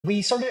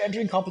We started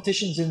entering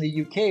competitions in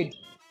the UK,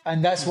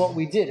 and that's what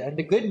we did. And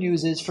the good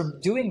news is from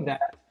doing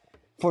that,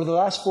 for the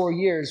last 4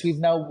 years, we've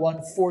now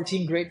won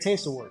 14 Great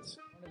Taste Awards.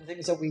 One of the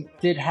things that we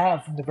did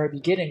have from the very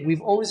beginning, we've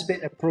always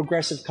been a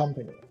progressive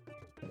company.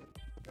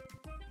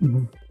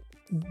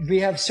 We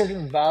have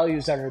certain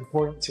values that are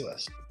important to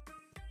us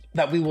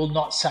that we will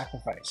not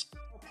sacrifice.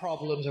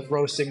 Problems of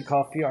roasting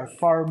coffee are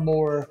far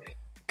more,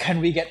 can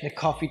we get the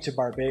coffee to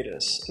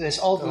Barbados? There's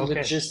all the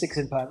logistics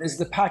in plan. It's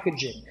the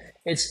packaging.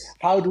 It's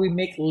how do we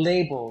make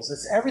labels?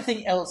 It's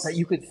everything else that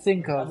you could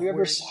think of. Have you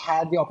ever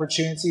had the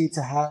opportunity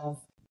to have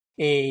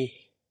a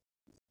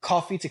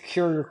coffee to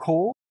cure your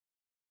cold?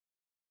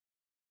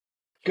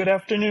 Good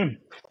afternoon.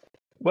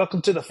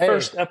 Welcome to the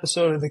first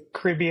episode of the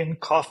Caribbean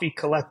Coffee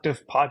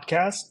Collective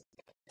podcast.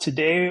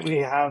 Today we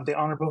have the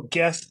honorable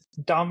guest,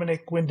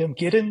 Dominic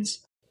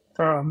Wyndham-Gittens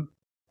from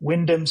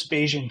Wyndhams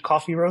Bajan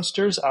Coffee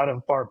Roasters out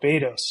of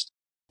Barbados.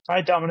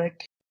 Hi,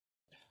 Dominic.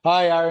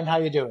 Hi, Aaron. How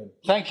you doing?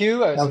 Thank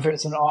you.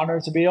 It's an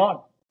honor to be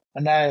on,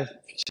 and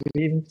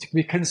to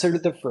be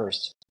considered the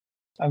first.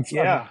 I'm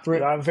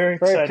very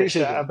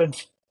excited. I've been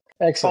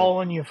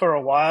following you for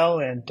a while,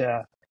 and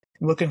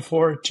looking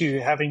forward to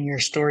having your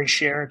story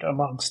shared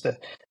amongst the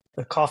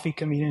coffee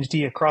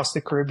community across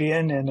the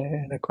Caribbean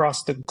and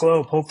across the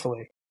globe,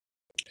 hopefully.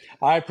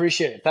 I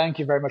appreciate it. Thank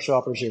you very much for the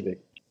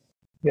opportunity.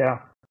 Yeah.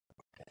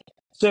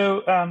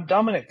 So,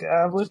 Dominic,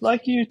 I would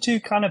like you to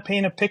kind of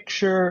paint a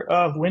picture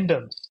of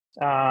Wyndhams.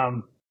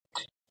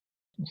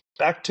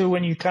 Back to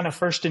when you kind of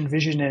first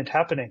envisioned it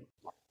happening.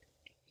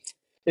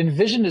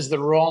 Envision is the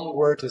wrong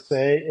word to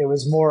say. It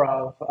was more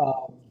of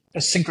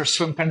a sink or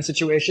swim kind of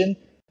situation.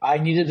 I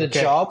needed a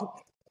job,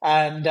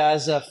 and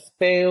as a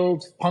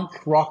failed punk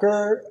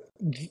rocker,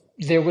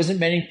 there wasn't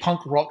many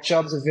punk rock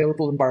jobs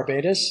available in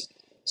Barbados.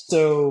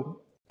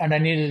 And I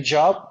needed a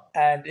job,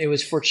 and it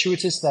was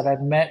fortuitous that I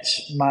met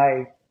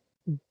my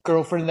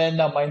girlfriend then,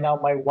 now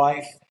my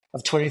wife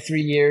of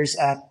 23 years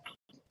and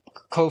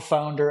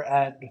co-founder,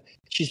 and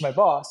she's my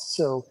boss.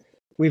 So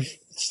we've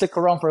stuck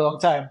around for a long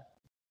time.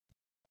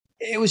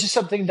 It was just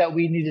something that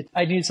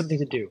I needed something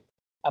to do.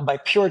 And by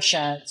pure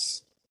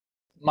chance,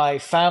 my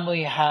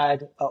family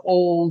had an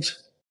old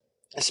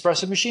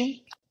espresso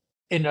machine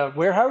in a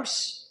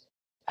warehouse,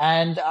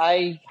 and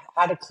I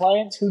had a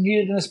client who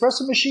needed an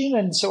espresso machine,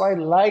 and so I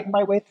lagged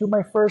my way through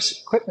my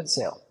first equipment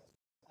sale.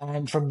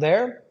 And from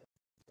there,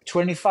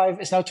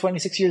 it's now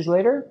 26 years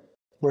later,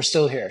 we're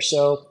still here.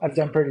 So I've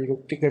done pretty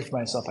good for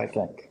myself, I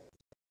think.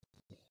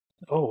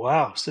 Oh,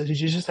 wow. So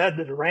you just had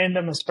the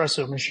random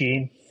espresso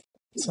machine.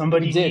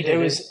 Somebody needed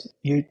it.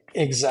 You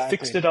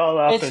fixed it all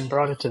up and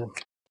brought it to them.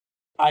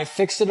 I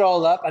fixed it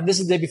all up, and this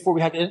is the day before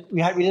we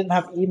didn't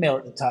have email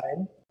at the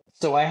time,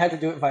 so I had to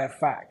do it via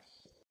fax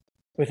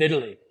with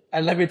Italy.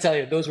 And let me tell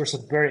you, those were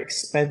some very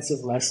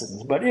expensive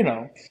lessons, but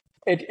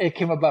it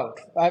came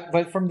about.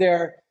 But from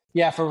there,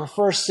 for our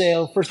first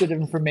sale, first bit of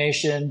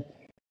information,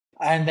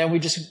 and then we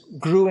just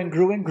grew and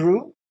grew and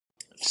grew.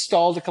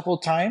 Stalled a couple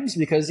of times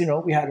because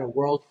we had a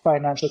world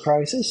financial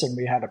crisis and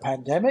we had a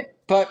pandemic.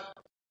 But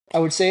I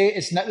would say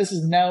this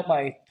is now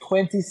my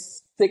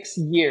 26th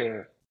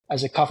year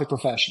as a coffee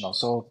professional,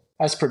 so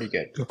that's pretty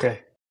good.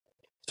 Okay.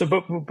 So,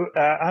 but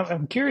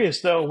I'm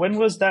curious though, when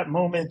was that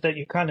moment that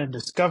you kind of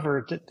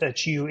discovered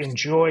that you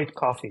enjoyed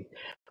coffee,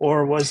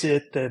 or was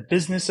it the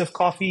business of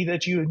coffee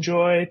that you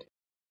enjoyed?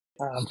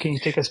 Can you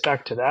take us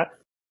back to that?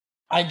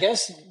 I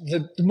guess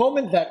the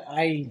moment that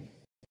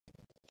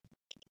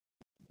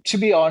to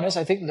be honest,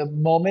 I think the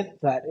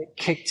moment that it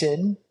kicked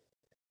in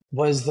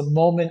was the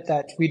moment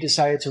that we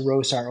decided to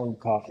roast our own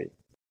coffee.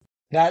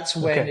 That's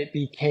when it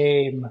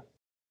became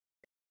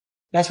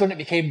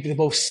the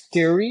most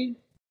scary,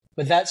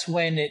 but that's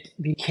when it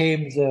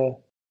became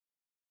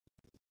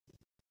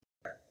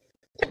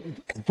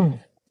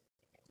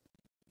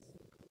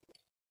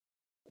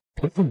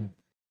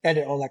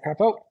edit all that crap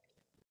out.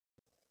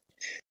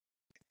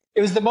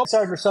 It's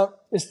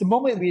the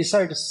moment we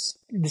decided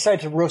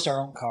to roast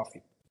our own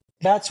coffee.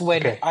 That's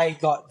when I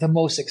got the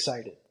most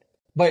excited.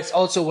 But it's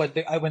also when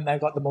I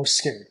got the most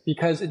scared,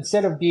 because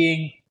instead of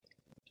being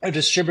a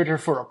distributor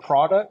for a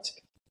product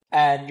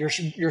and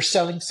you're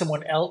selling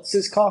someone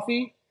else's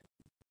coffee,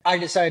 I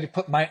decided to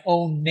put my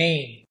own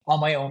name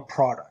on my own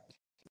product.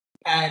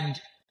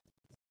 And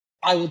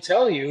I will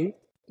tell you,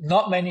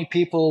 not many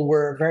people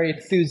were very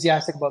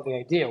enthusiastic about the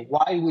idea.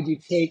 Why would you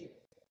take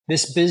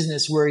this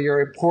business where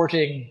you're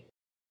importing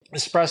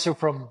espresso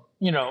from,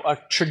 a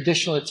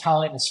traditional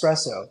Italian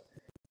espresso,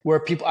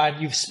 where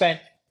and you've spent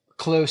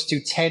close to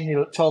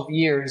 10, 12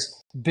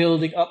 years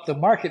building up the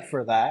market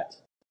for that?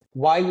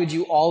 Why would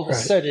you all of a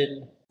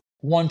sudden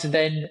want to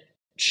then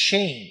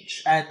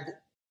change? And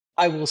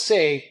I will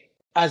say,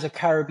 as a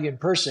Caribbean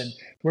person,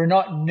 we're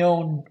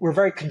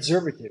very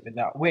conservative in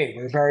that way.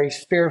 We're very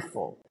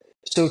fearful.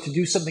 So to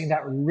do something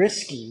that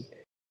risky,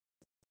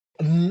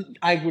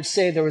 I would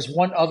say there was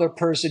one other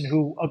person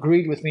who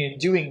agreed with me in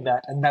doing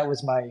that, and that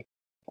was my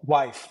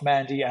wife,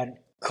 Mandy, and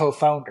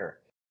co-founder.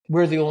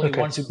 We're the only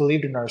ones who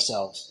believed in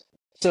ourselves.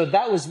 So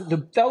that was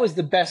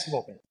the best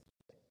moment.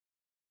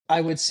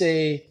 I would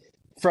say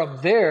from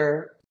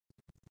there,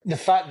 the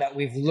fact that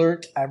we've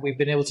learned and we've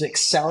been able to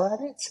excel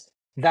at it,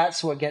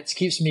 that's what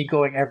keeps me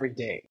going every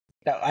day.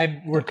 That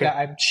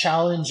I'm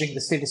challenging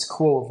the status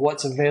quo of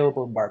what's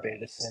available in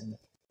Barbados, and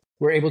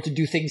we're able to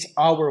do things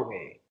our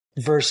way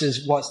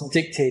versus what's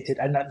dictated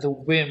and at the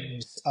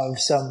whims of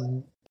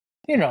some,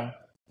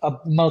 a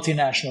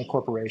multinational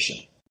corporation.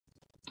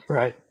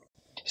 Right.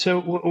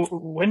 So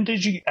when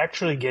did you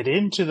actually get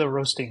into the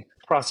roasting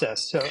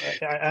process? So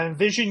I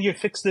envision you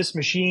fix this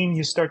machine,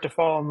 you start to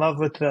fall in love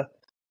with the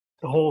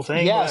whole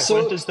thing. Yeah.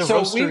 When does the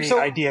roastery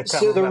idea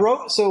come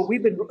about?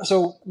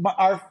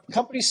 Our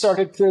company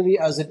started clearly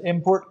as an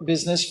import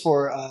business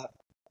for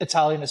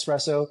Italian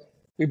espresso.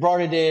 We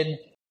brought it in,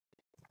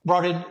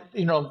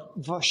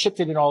 shipped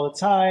it in all the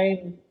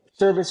time,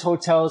 service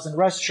hotels and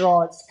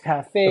restaurants,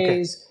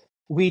 cafes. Okay.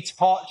 We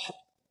taught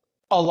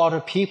a lot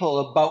of people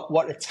about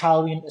what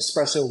Italian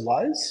espresso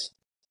was.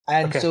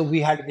 And so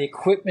we had the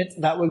equipment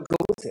that would go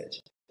with it.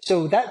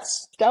 So that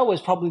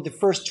was probably the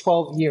first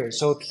 12 years.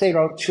 So say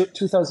around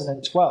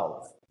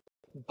 2012.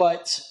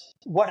 But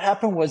what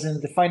happened was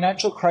in the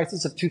financial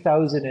crisis of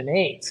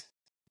 2008,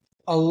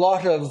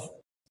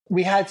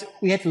 we had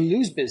to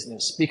lose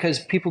business because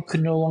people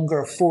could no longer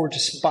afford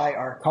to buy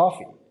our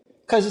coffee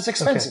because it's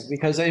expensive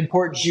because of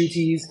import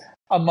duties,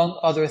 among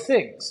other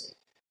things.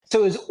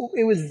 So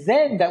it was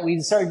then that we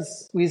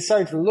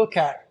decided to look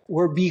at,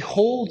 we're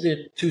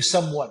beholden to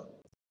someone.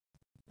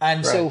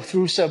 And so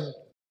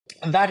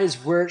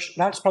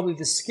that's probably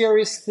the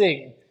scariest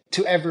thing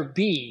to ever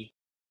be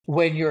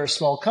when you're a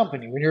small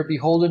company, when you're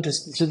beholden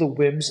to the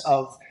whims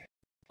of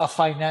a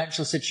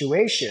financial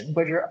situation,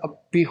 but you're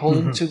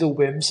beholden to the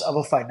whims of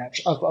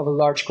a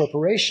large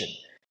corporation.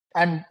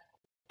 And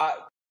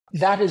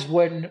that is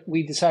when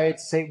we decided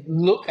to say,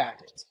 look at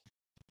it.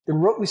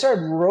 We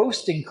started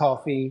roasting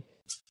coffee.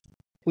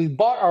 We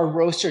bought our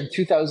roaster in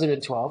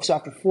 2012. So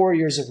after 4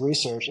 years of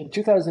research, in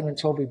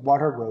 2012, we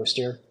bought our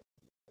roaster.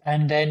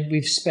 And then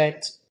we've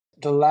spent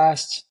the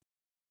last,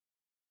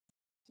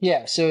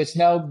 so it's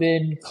now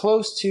been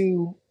close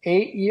to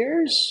 8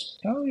 years.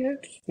 Oh, yeah.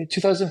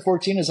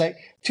 2014 is when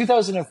we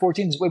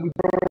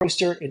bought our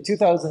roaster. In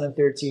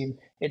 2013,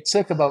 it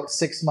took about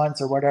 6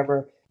 months or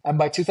whatever. And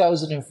by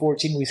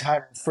 2014, we had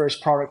our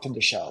first product on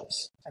the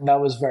shelves. And that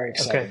was very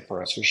exciting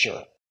for us, for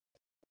sure.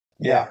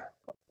 Yeah.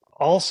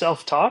 All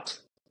self-taught?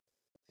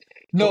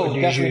 No,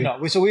 definitely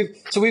not. So we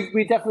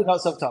definitely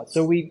not self-taught.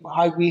 So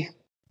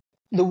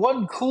the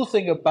one cool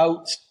thing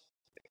about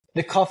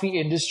the coffee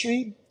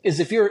industry is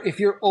if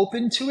you're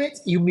open to it,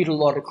 you meet a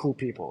lot of cool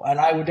people. And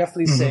I would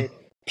definitely say,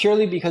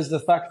 purely because of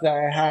the fact that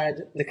I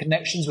had the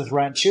connections with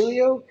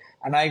Ranchilio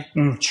and I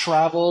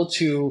traveled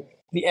to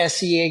the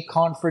SEA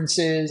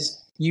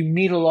conferences, you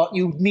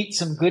meet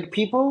some good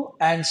people.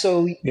 And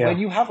so when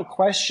you have a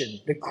question,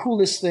 the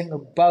coolest thing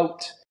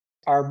about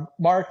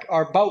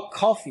about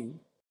coffee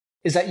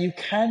is that you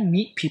can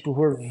meet people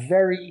who are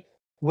very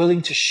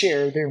willing to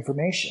share their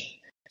information.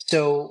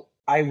 So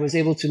I was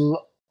able to,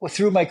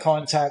 through my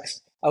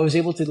contacts, I was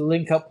able to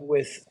link up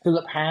with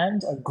Philip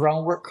Hand of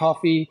Groundwork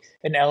Coffee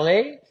in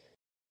LA.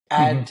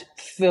 And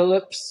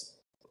Philip's,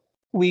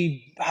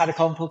 we had a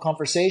couple of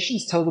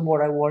conversations, told him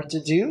what I wanted to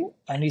do.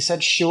 And he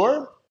said,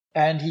 sure.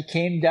 And he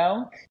came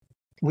down.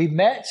 We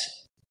met.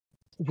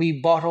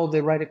 We bought all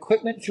the right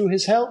equipment through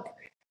his help.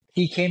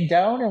 He came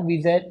down and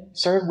we then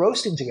started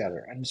roasting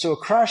together. And so a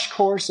crash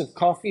course of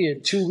coffee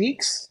in 2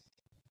 weeks.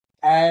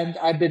 And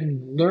I've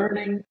been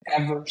learning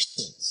ever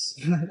since.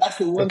 That's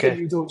the one thing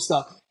you don't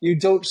stop. You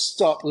don't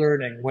stop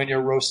learning when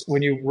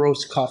you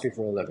roast coffee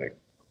for a living.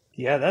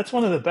 Yeah, that's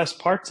one of the best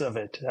parts of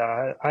it.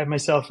 I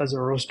myself, as a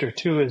roaster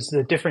too, is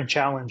the different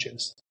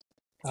challenges.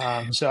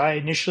 So I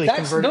initially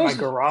converted my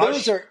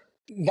garage.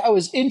 That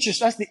was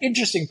interesting. That's the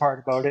interesting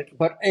part about it.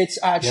 But it's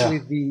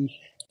actually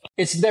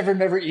it's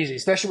never easy,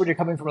 especially when you're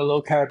coming from a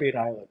low Caribbean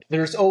island.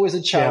 There's always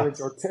a challenge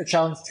or a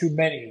challenge too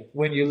many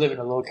when you live in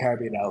a low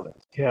Caribbean island.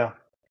 Yeah.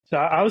 So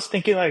I was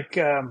thinking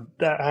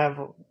that I have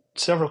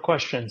several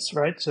questions,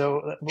 right?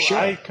 So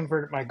I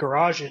converted my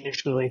garage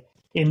initially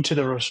into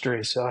the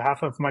roastery. So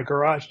half of my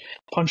garage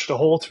punched a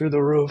hole through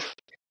the roof,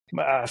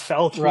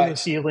 fell through the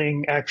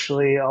ceiling,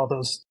 actually, all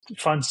those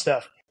fun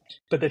stuff.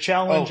 But the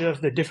challenge of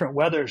the different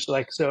weathers,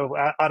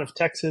 out of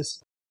Texas,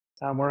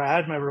 where I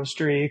had my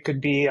roastery, it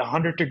could be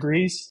 100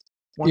 degrees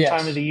one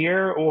time of the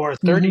year or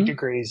 30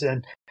 degrees.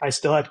 And I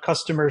still had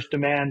customers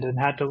demand and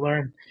had to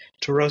learn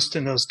to roast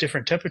in those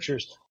different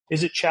temperatures.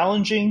 Is it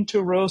challenging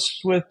to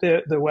roast with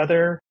the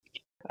weather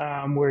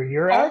where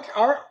you're at?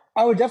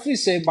 I would definitely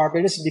say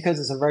Barbados, because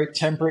it's a very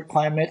temperate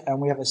climate and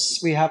we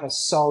have a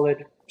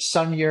solid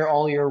sun year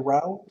all year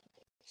round.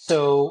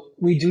 So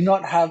we do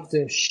not have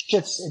the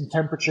shifts in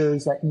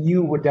temperatures that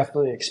you would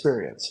definitely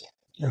experience.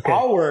 Okay.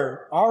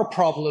 Our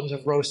problems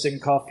of roasting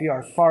coffee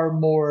are far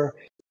more,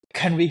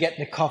 can we get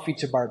the coffee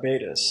to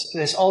Barbados?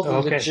 There's all the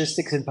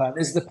logistics involved.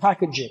 It's the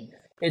packaging.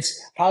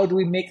 It's how do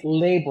we make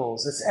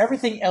labels? It's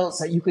everything else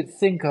that you could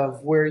think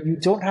of where you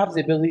don't have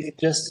the ability to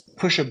just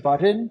push a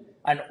button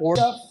and order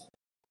stuff.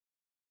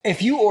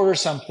 If you order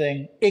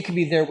something, it can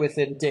be there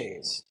within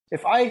days.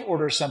 If I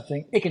order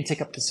something, it can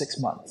take up to 6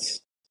 months.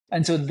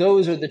 And so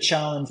those are the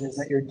challenges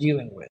that you're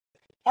dealing with.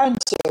 And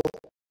so,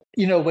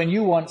 when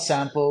you want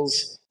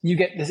samples, they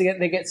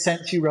get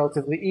sent to you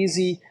relatively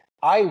easy.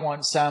 I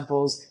want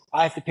samples,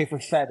 I have to pay for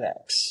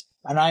FedEx.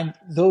 And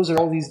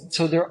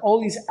there are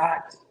all these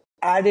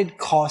added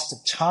costs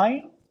of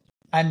time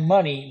and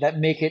money that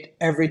make it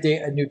every day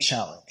a new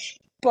challenge.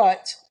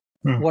 But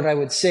what I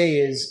would say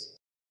is,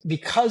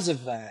 because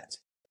of that,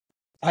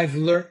 I've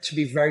learned to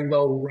be very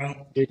well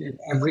rounded in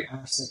every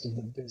aspect of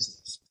the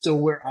business. So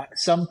where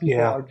some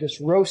people are just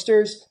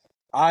roasters,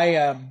 I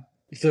am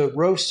the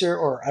roaster,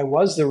 or I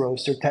was the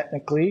roaster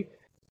technically.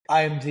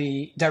 I'm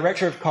the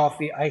director of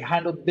coffee. I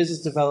handle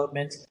business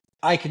development.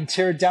 I can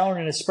tear down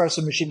an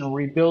espresso machine and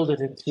rebuild it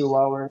in 2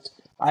 hours.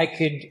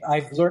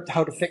 I've learned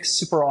how to fix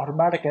super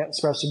automatic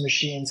espresso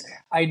machines.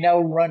 I now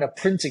run a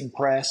printing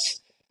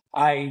press.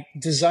 I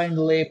design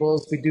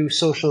labels. We do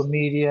social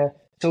media.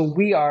 So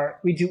we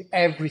do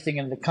everything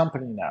in the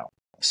company now.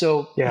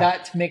 So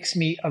that makes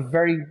me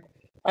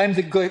I'm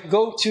the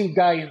go-to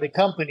guy in the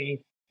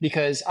company,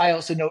 because I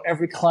also know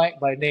every client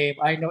by name.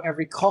 I know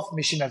every coffee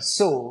machine I've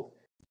sold,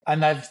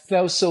 and I've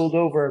now sold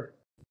over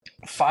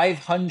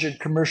 500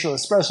 commercial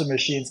espresso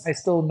machines. I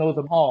still know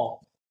them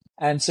all.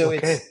 And so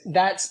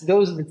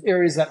those are the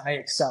areas that I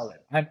excel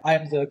in.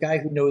 I'm the guy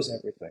who knows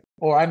everything,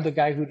 or I'm the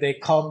guy who they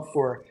come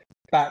for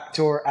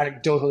backdoor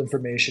anecdotal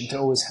information to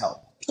always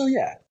help. So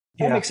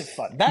that makes it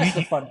fun. That's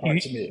the fun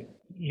part to me.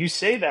 You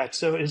say that.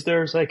 So is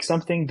there like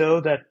something though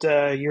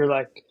that you're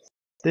like,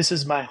 this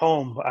is my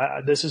home.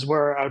 This is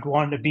where I'd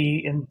want to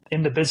be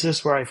in the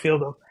business, where I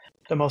feel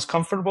the most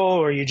comfortable,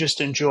 or you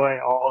just enjoy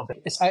all of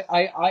it?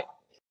 I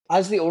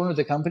as the owner of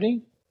the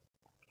company,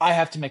 I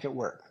have to make it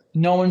work.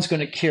 No one's going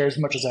to care as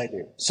much as I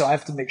do. So I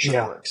have to make sure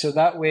it works. So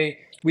that way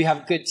we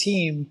have a good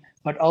team,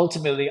 but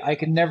ultimately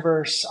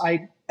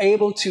I'm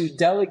able to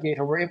delegate,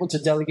 or we're able to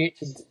delegate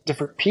to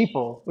different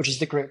people, which is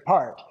the great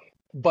part.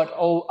 But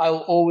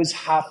I'll always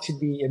have to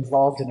be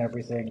involved in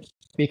everything,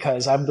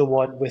 because I'm the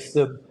one with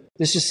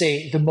let's just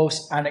say, the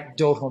most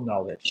anecdotal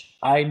knowledge.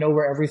 I know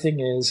where everything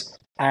is.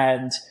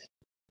 And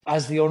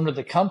as the owner of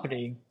the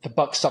company, the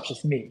buck stops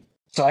with me.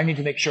 So I need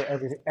to make sure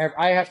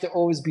I have to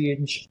always be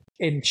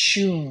in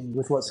tune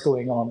with what's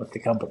going on with the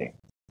company.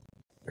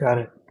 Got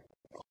it.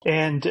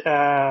 And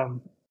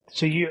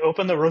so you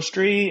open the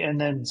roastery, and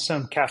then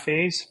some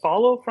cafes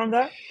follow from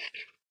that?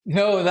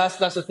 No, that's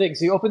the thing.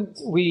 So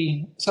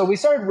we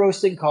started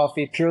roasting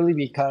coffee purely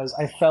because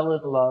I fell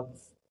in love.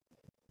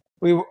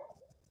 We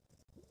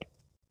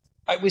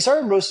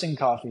started roasting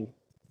coffee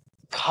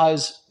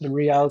because the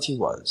reality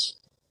was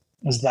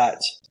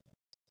that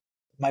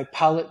my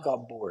palate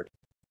got bored.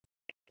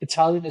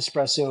 Italian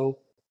espresso,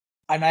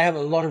 and I have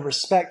a lot of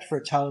respect for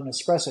Italian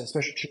espresso,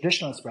 especially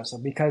traditional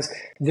espresso, because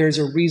there's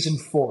a reason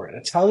for it.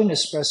 Italian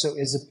espresso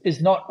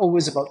is not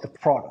always about the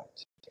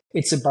product.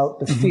 It's about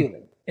the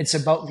feeling. It's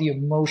about the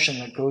emotion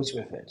that goes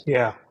with it.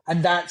 Yeah.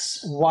 And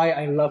that's why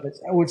I love it.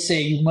 I would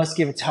say you must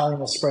give Italian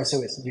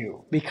espresso its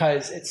due,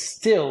 because it's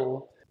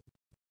still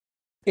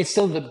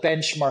the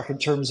benchmark in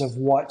terms of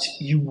what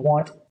you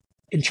want,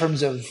 in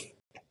terms of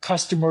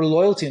customer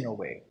loyalty in a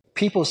way.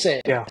 People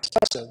say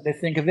espresso, they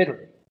think of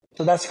Italy.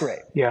 So that's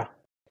great. Yeah.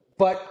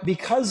 But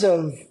because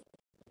of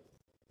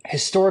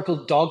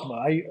historical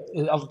dogma,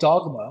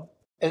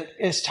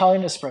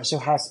 Italian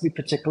espresso has to be a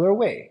particular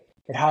way.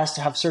 It has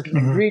to have certain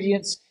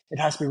ingredients. It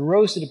has to be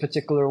roasted a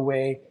particular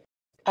way.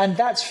 And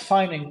that's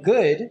fine and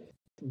good,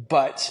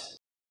 but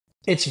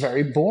it's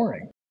very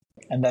boring.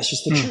 And that's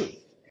just the truth.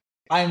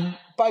 And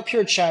by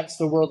pure chance,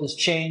 the world is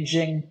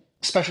changing.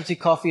 Specialty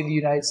coffee in the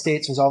United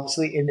States was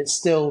obviously in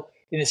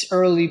its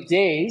early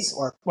days,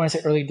 or when I say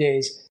early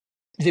days,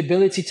 the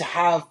ability to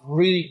have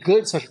really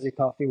good specialty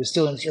coffee was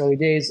still in its early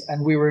days.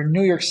 And we were in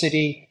New York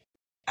City,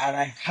 and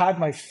I had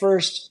my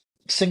first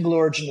single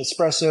origin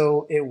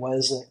espresso. It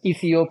was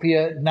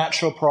Ethiopia,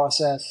 natural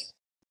process.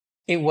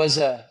 It was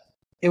a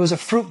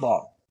fruit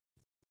bomb.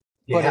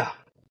 But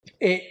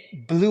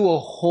it blew a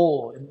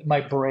hole in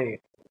my brain.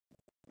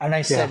 And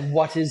I said,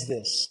 what is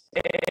this?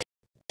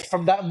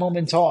 From that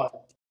moment on,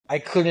 I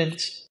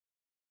couldn't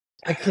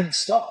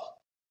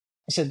stop.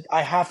 I said,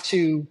 I have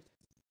to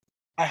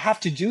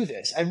do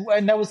this.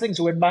 And that was things.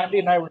 So when Mandy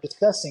and I were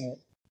discussing it,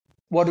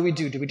 what do we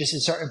do? Do we just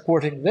start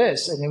importing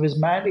this? And it was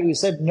Mandy who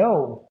said,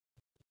 no,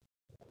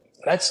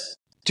 let's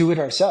do it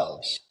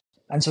ourselves.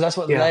 And so that's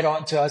what led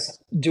on to us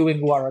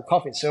doing Guara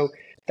Coffee. So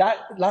that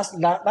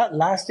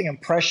lasting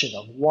impression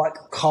of what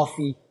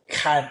coffee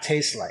can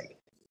taste like,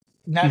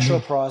 natural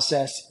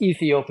process,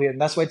 Ethiopian.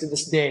 That's why to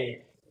this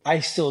day,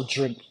 I still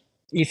drink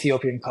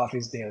Ethiopian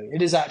coffees daily.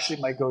 It is actually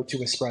my go-to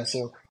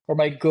espresso, or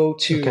my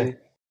go-to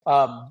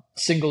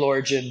single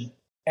origin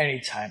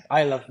anytime.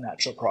 I love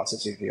natural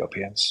process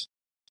Ethiopians.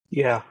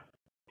 Yeah.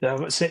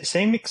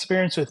 Same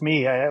experience with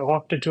me. I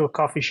walked into a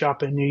coffee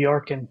shop in New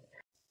York and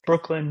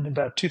Brooklyn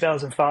about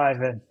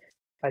 2005, and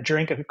I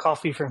drank a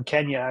coffee from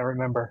Kenya, I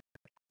remember.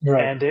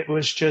 Right. And it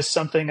was just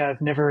something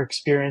I've never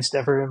experienced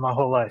ever in my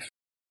whole life.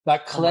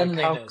 That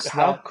cleanliness. Like,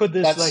 how could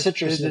this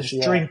citrus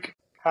drink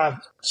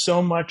have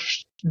so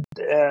much,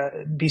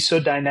 be so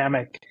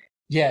dynamic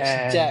Yes,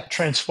 and depth.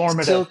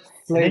 transformative. Still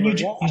flavor, And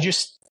then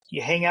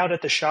you hang out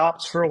at the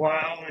shops for a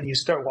while and you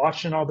start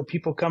watching all the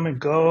people come and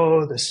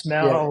go, the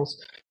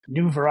smells,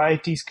 new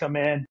varieties come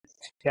in.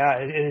 Yeah,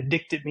 it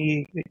addicted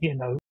me,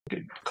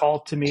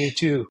 called to me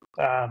too.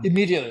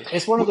 Immediately.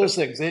 It's one of those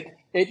things.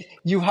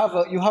 You have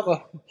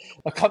a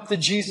come to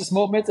Jesus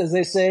moment, as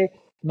they say.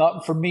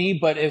 Not for me,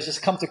 but it was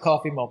just come to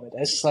coffee moment.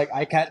 It's just like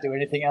I can't do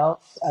anything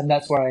else, and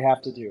that's what I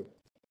have to do.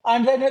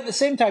 And then at the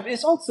same time,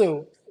 it's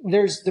also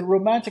there's the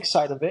romantic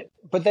side of it,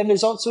 but then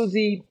there's also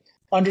the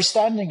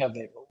understanding of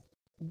it.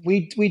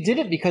 We did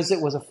it because it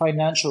was a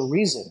financial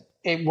reason.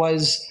 It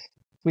was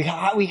we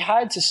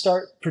had to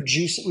start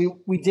producing.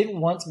 We didn't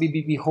want to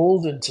be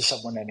beholden to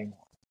someone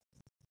anymore.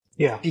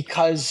 Yeah.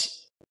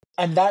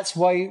 And that's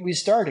why we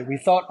started. We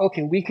thought,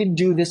 okay, we can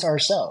do this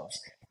ourselves.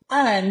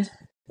 And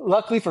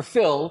luckily for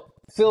Phil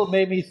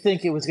made me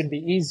think it was going to be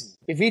easy.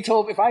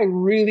 If I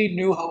really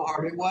knew how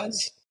hard it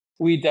was,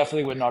 we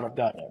definitely would not have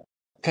done it.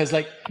 Because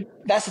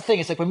that's the thing.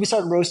 It's like when we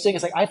started roasting,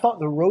 it's like I thought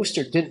the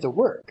roaster did the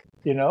work.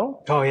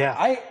 Oh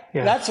yeah.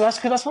 That's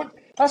what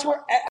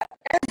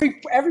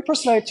every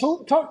person I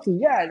talk to.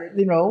 Yeah,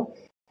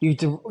 you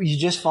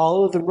just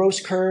follow the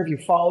roast curve. You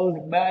follow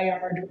the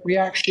Maillard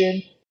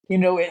reaction.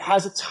 It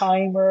has a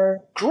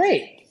timer.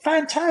 Great,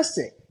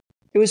 fantastic.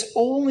 It was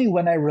only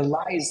when I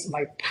realized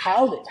my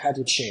palate had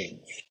to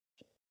change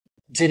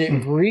that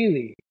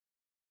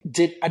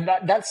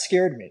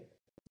scared me,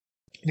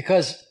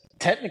 because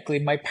technically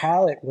my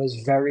palate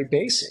was very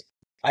basic.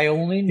 I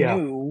only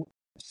knew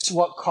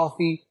what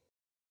coffee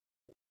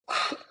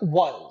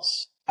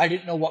was. I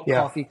didn't know what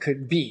coffee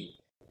could be.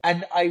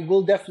 And I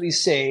will definitely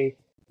say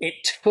it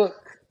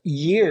took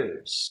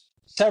years,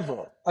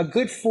 a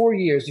good 4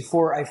 years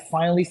before I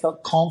finally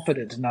felt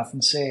confident enough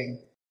in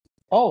saying,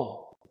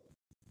 oh,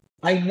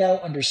 I now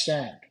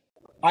understand.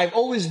 I've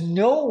always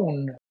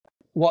known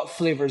what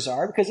flavors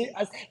are, because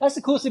that's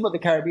the coolest thing about the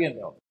Caribbean,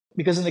 though.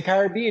 Because in the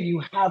Caribbean,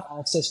 you have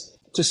access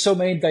to so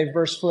many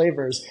diverse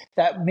flavors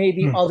that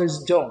maybe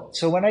others don't.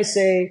 So when I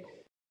say,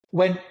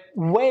 when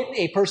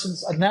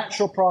a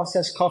natural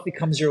processed coffee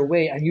comes your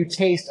way and you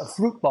taste a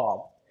fruit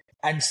bomb,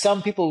 and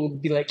some people will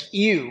be like,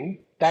 ew,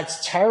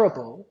 that's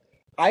terrible.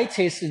 I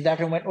tasted that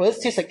and went, well, this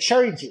tastes like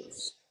cherry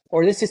juice,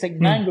 or this tastes like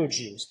mango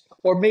juice,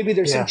 or maybe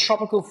there's some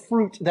tropical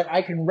fruit that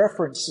I can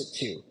reference it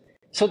to.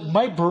 So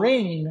my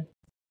brain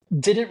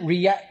didn't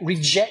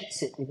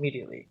reject it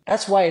immediately.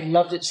 That's why I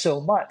loved it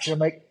so much. I'm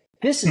like,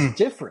 this is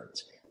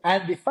different.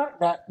 And the fact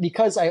that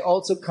because I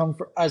also come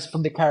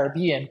from the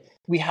Caribbean,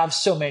 we have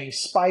so many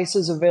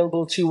spices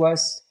available to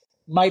us.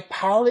 My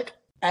palate,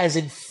 as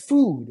in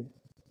food,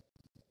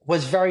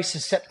 was very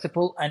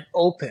susceptible and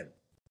open.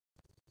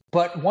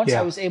 But once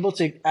I was able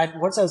to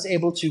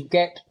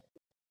get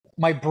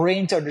my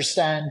brain to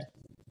understand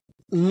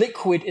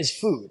liquid is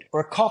food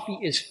or coffee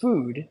is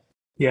food,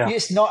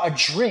 it's not a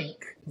drink.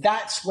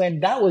 That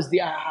was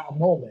the aha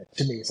moment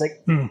to me. It's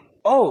like,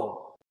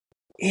 oh,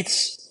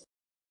 it's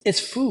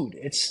food.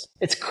 It's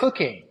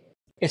cooking.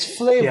 It's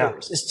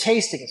flavors. It's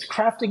tasting. It's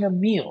crafting a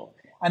meal.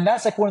 And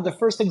that's like one of the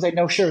first things I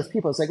now share with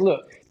people. It's like,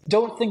 look,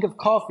 don't think of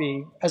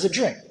coffee as a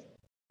drink.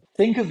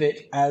 Think of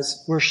it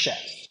as we're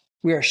chefs.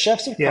 We are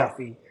chefs of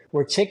coffee.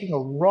 We're taking a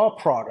raw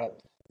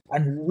product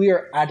and we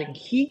are adding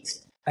heat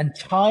and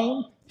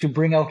time to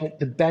bring out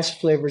the best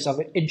flavors of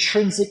it,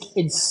 intrinsic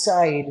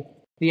inside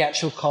the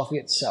actual coffee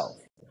itself.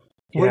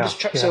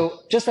 So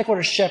just like what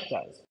a chef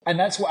does. And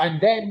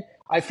then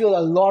I feel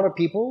a lot of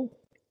people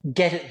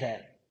get it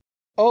then.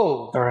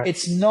 Oh,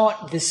 It's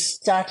not this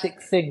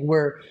static thing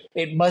where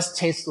it must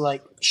taste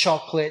like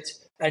chocolate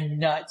and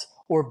nut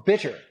or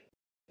bitter.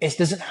 It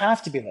doesn't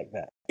have to be like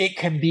that. It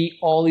can be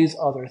all these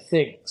other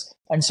things.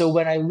 And so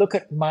when I look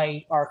at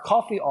our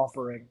coffee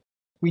offering,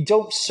 we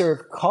don't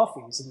serve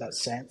coffees in that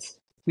sense.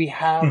 We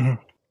have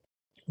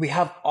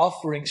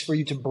offerings for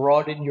you to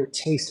broaden your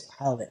taste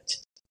palette.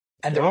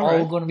 And they're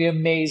all going to be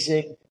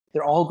amazing.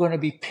 They're all going to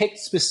be picked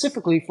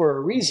specifically for a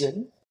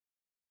reason,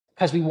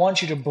 because we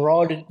want you to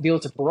be able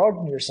to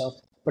broaden yourself.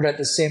 But at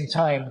the same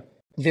time,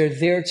 they're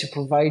there to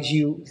provide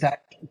you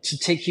to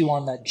take you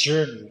on that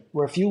journey.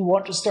 Where if you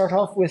want to start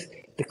off with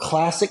the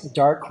classic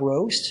dark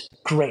roast,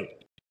 great.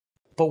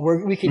 But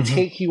we can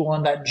take you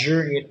on that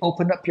journey and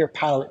open up your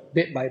palate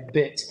bit by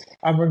bit.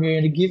 And we're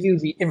going to give you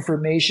the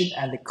information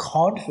and the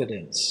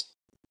confidence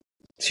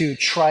to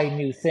try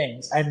new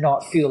things and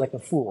not feel like a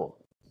fool.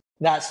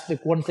 That's the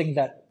one thing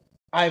that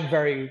I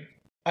very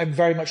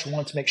much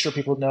want to make sure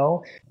people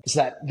know, is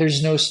that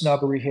there's no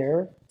snobbery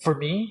here for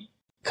me,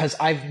 because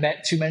I've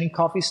met too many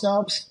coffee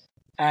snobs.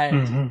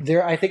 And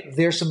I think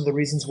there's some of the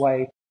reasons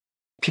why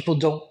people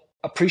don't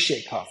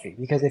appreciate coffee,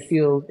 because they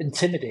feel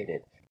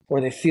intimidated, or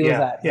they feel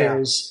that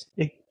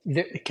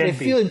they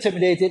feel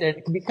intimidated.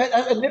 And because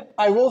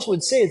I also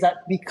would say is that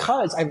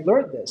because I've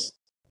learned this,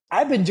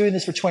 I've been doing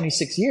this for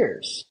 26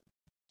 years.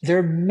 There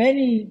are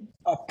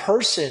a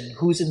person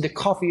who's in the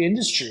coffee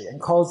industry and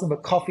calls them a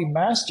coffee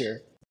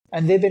master,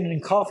 and they've been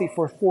in coffee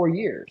for 4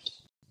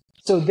 years.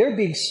 So they're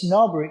being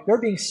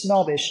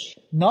snobbish,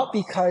 not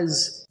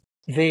because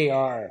they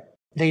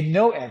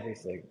know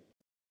everything,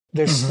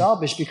 They're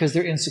snobbish because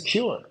they're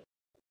insecure,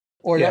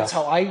 or that's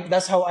how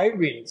I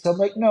read it. So I'm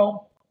like,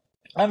 no,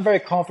 I'm very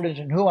confident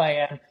in who I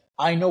am.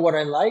 I know what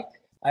I like.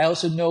 I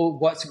also know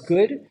what's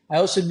good. I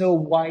also know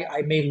why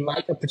I may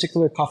like a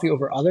particular coffee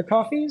over other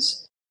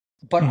coffees.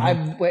 But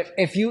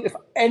if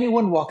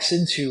anyone walks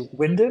into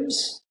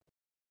Wyndham's,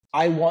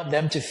 I want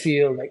them to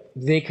feel like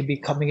they could be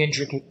coming in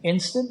drinking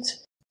instant,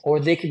 or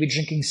they could be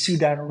drinking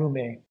Sudan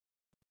Rume.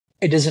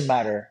 It doesn't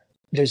matter.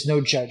 There's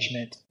no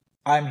judgment.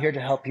 I'm here to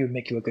help you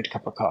make you a good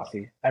cup of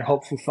coffee and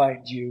hopefully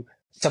find you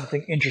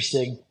something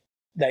interesting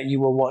that you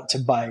will want to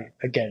buy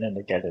again and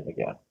again and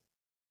again.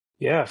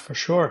 Yeah, for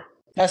sure.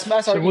 That's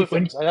our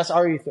ethos. That's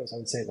our ethos. I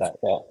would say that.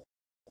 Yeah.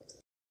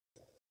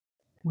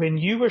 When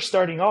you were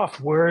starting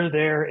off, were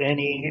there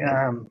any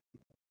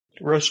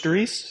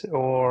roasteries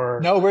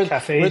or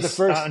cafes we're the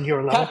first on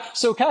your level?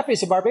 So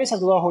Barbados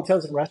has a lot of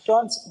hotels and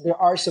restaurants. There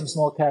are some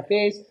small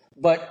cafes,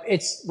 but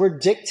we're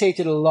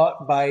dictated a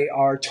lot by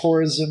our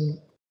tourism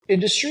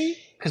industry,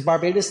 because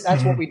Barbados,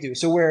 that's what we do.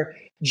 So where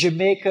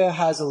Jamaica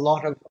has a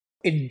lot of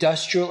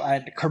industrial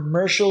and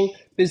commercial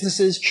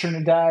businesses,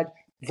 Trinidad,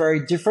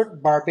 very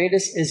different.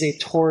 Barbados is a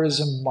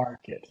tourism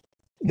market.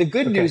 The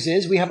good news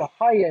is we have a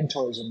high-end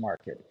tourism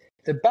market.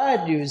 The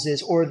bad news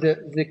is, or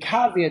the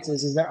caveat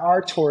is that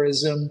our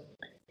tourism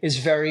is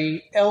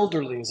very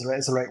elderly, is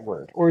the right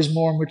word, or is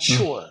more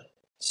mature.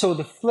 So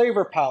the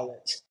flavor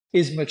palette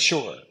is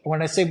mature.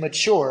 When I say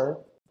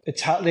mature,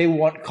 it's how they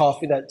want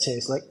coffee that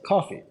tastes like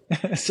coffee.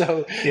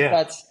 So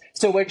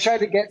when trying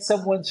to get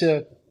someone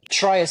to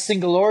try a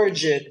single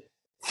origin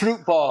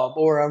fruit bomb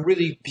or a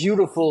really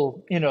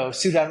beautiful,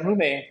 Sudan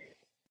Rume,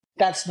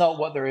 that's not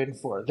what they're in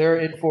for. They're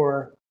in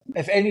for,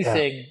 if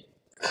anything,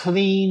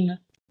 clean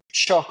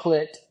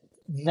chocolate,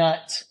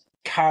 nut,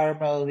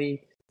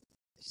 caramelly,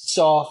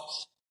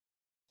 soft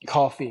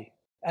coffee.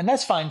 And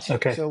that's fine too.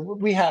 Okay. So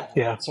we have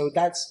that. So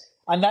that's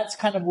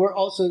kind of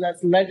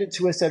that's led it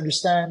to us to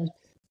understand.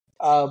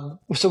 So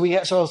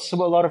a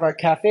lot of our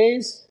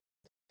cafes,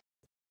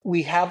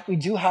 we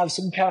do have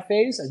some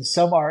cafes, and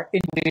some are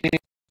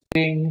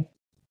doing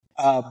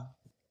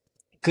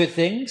good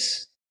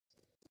things,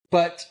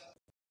 but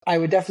I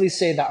would definitely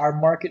say that our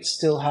market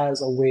still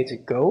has a way to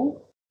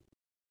go.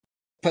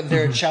 But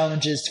there are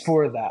challenges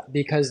for that,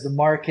 because the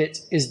market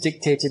is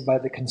dictated by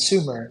the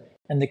consumer,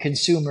 and the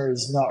consumer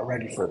is not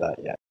ready for that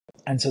yet.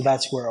 And so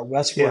that's where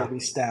we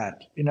stand,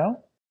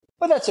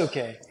 But that's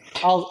okay.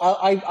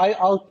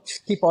 I'll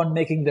keep on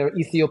making the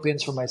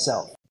Ethiopians for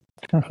myself.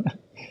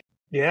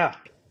 Yeah,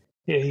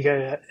 you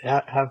gotta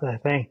have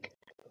that thing.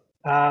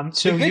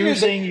 So you're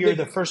saying you're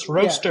the first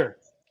roaster.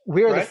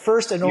 We are the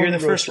first and only. You're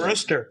the first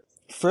roaster.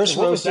 First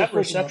so what was that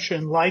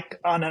reception like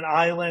on an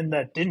island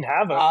that didn't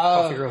have a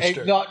coffee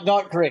roaster?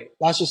 Not great.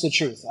 That's just the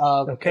truth.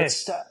 Okay.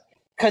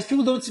 Because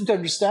people don't seem to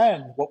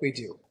understand what we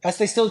do.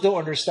 They still don't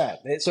understand.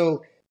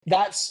 So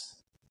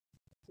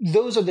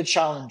those are the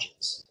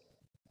challenges.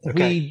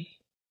 Okay.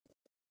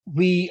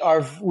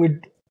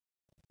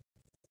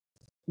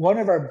 One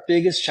of our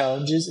biggest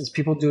challenges is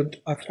people don't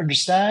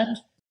understand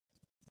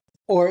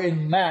or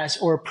in mass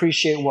or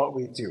appreciate what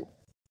we do.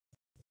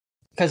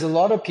 Because a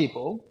lot of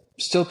people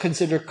still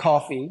consider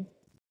coffee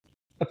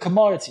a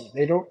commodity.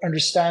 They don't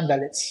understand that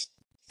it's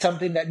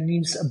something that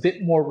needs a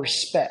bit more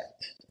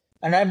respect.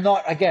 And I'm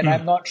not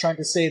trying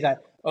to say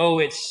that,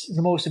 it's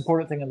the most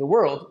important thing in the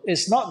world.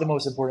 It's not the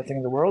most important thing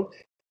in the world.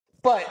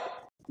 But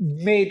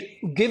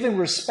given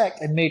respect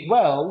and made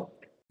well,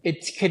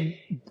 it can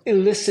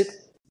elicit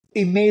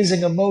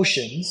amazing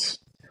emotions.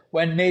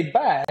 When made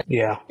bad,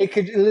 it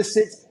could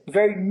elicit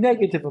very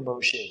negative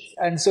emotions.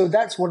 And so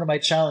that's one of my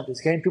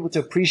challenges, getting people to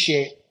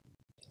appreciate,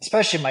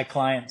 especially my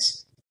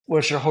clients,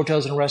 which are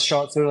hotels and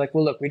restaurants. They're like,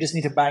 well, look, we just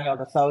need to bang out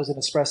 1,000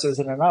 espressos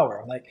in an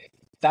hour. I'm like,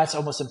 that's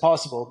almost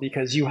impossible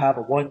because you have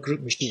a one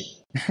group machine.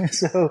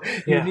 So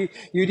you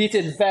need to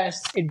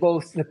invest in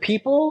both the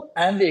people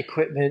and the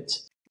equipment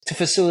to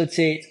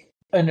facilitate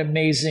an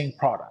amazing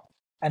product.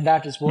 And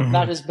that is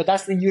but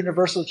that's the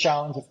universal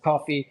challenge of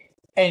coffee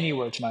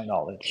anywhere, to my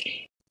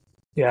knowledge.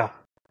 Yeah.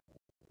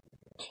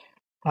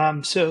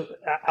 So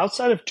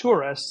outside of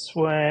tourists,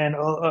 when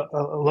a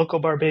local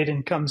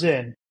Barbadian comes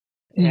in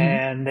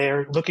and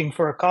they're looking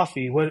for a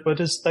coffee,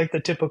 what is like the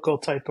typical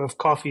type of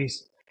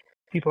coffees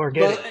people are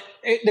getting?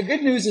 Well, the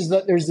good news is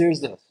that there's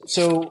this.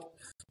 So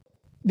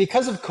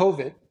because of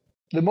COVID,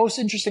 the most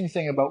interesting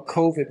thing about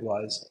COVID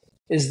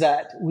is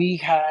that we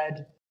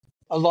had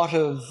a lot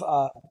of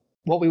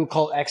what we would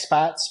call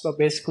expats, but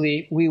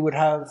basically we would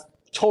have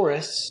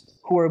tourists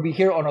who are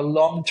here on a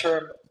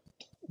long-term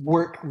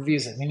work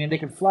visa, meaning they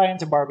can fly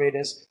into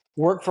Barbados,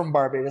 work from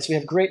Barbados. We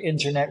have great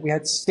internet. We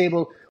had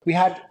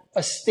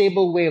a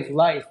stable way of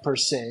life per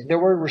se. There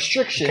were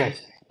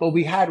restrictions, but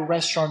we had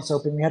restaurants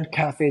open, we had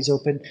cafes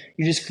open.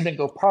 You just couldn't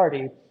go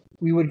party.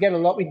 We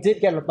did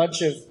get a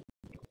bunch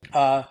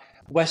of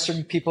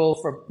Western people,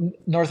 from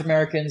North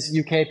Americans,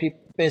 UK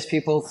based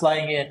people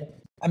flying in,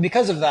 and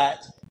because of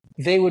that,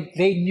 they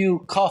knew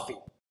coffee.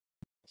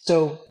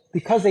 So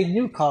because they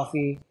knew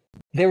coffee,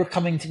 they were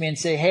coming to me and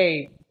say,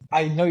 "Hey,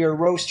 I know you're a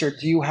roaster.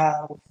 Do you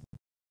have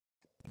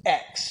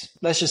X.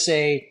 Let's just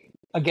say,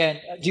 again,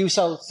 do you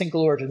sell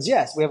single origins?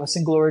 Yes, we have a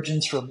single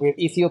origins we have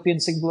Ethiopian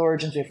single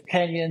origins, we have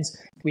Kenyans,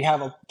 we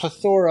have a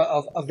plethora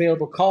of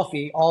available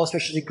coffee, all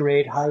specialty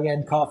grade,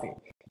 high-end coffee.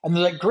 And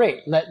they're like, great,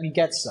 let me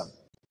get some.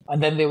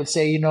 And then they would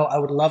say, I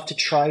would love to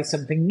try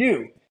something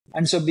new.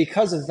 And so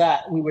because of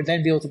that, we would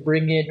then be able to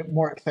bring in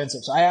more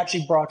expensive. So I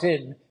actually brought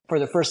in, for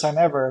the first time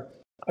ever,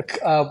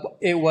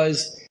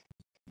 it's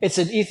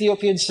an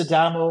Ethiopian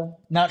Sidamo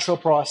natural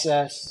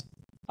process,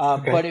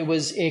 but it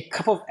was a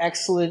Cup of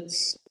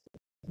Excellence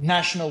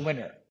national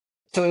winner.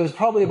 So it was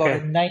probably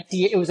about a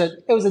 90. It was a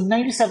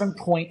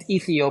 97-point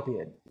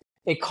Ethiopian.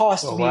 It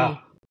cost me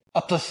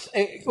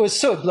it was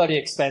so bloody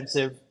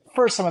expensive.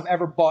 First time I've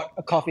ever bought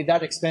a coffee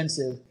that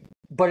expensive,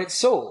 but it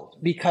sold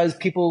because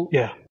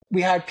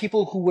we had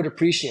people who would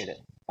appreciate it.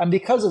 And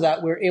because of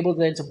that, we were able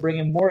then to bring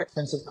in more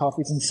expensive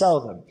coffees and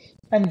sell them.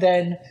 And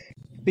then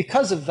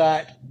because of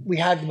that, we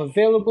had them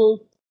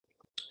available.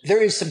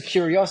 There is some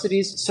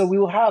curiosities. So we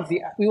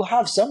will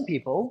have some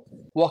people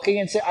walking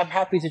in and say, I'm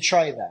happy to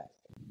try that.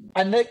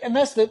 And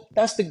that's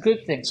the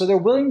good thing. So they're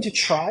willing to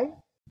try.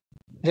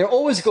 They'll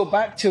always go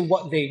back to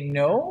what they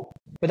know,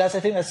 but I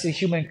think that's the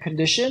human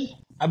condition.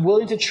 I'm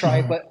willing to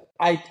try, but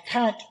I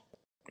can't,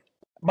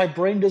 my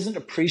brain doesn't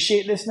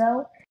appreciate this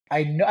now.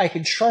 I know I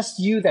can trust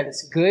you that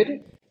it's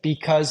good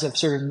because of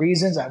certain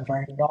reasons. I'm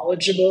very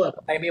knowledgeable.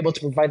 I'm able to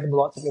provide them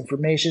lots of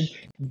information,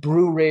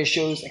 brew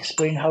ratios,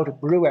 explain how to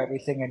brew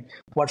everything and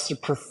what's the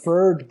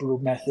preferred brew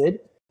method.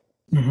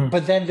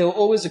 But then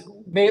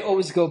may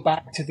always go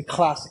back to the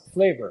classic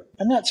flavor,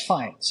 and that's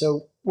fine.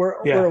 So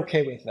we're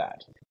okay with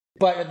that.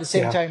 But at the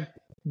same time,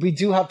 we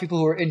do have people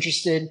who are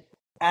interested,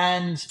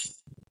 and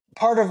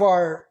part of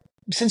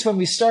since when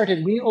we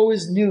started, we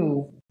always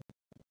knew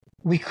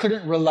we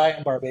couldn't rely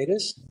on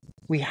Barbados.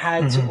 We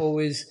had to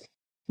always,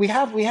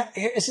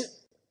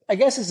 I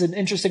guess it's an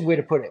interesting way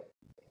to put it.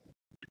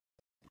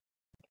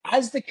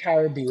 As the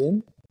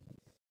Caribbean,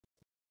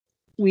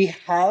 we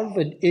have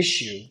an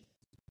issue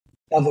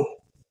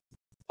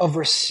of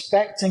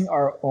respecting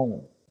our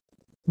own,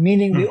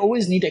 meaning we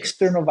always need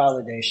external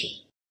validation,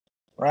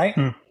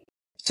 right?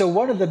 So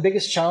one of the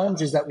biggest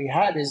challenges that we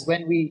had is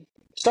when we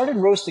started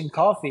roasting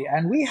coffee,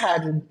 and we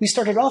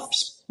started off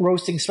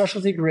roasting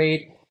specialty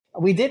grade.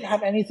 We didn't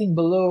have anything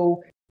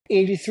below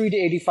 83 to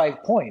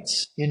 85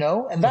 points,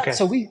 and that's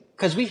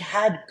because we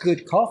had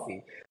good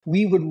coffee.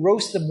 We would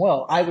roast them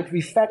well. I would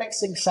be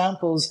FedExing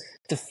samples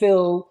to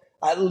fill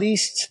at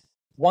least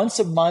once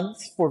a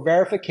month for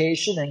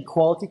verification and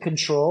quality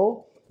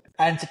control,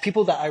 and to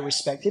people that I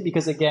respected,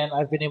 because again,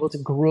 I've been able to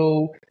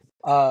grow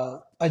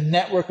a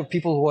network of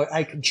people who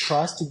I can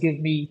trust to give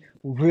me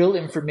real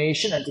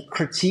information and to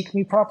critique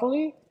me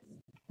properly.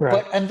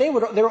 Right. And they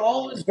were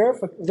always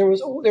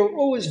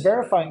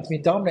verifying to me,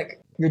 Dominic,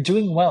 you're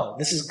doing well.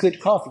 This is good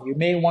coffee. You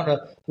may want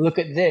to look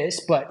at this,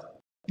 but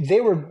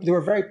they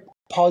were very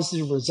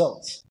positive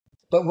results.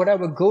 But when I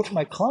would go to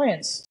my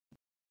clients,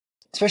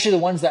 especially the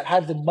ones that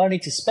had the money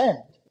to spend,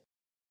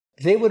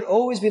 they would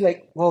always be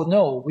like, well,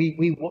 no,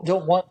 we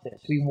don't want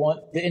this. We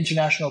want the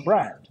international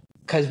brand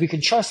because we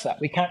can trust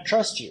that. We can't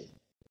trust you.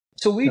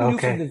 So we knew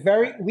from the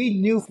very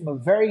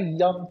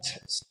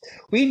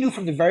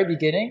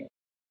beginning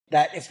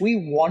that if we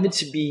wanted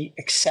to be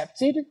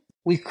accepted,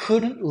 we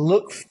couldn't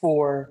look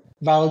for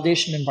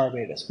validation in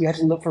Barbados. We had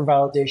to look for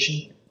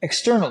validation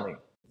externally.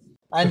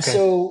 And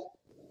so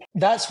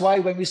that's why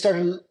when we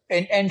started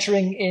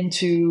entering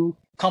into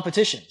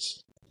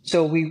competitions,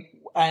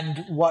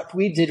 what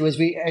we did was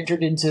we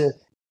entered into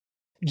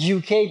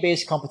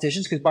UK-based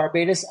competitions because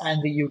Barbados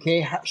and the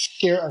UK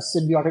share a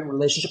symbiotic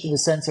relationship in the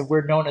sense of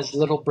we're known as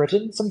Little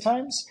Britain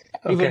sometimes,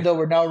 even though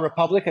we're now a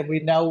republic and we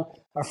now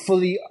are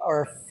fully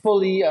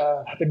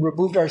have been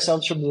removed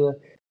ourselves from the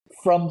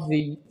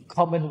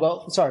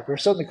Commonwealth. Sorry, we're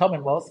still in the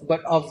Commonwealth,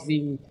 but of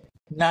the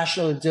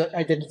national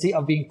identity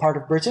of being part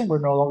of Britain, we're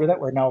no longer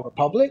that. We're now a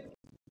republic.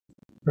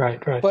 Right.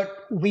 But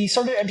we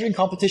started entering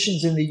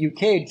competitions in the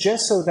UK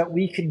just so that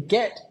we can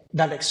get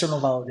that external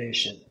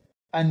validation.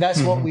 And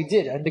that's what we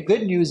did. And the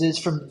good news is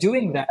from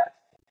doing that,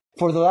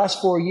 for the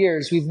last 4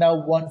 years, we've now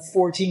won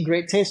 14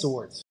 Great Taste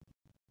Awards.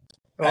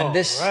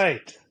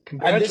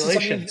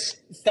 Congratulations.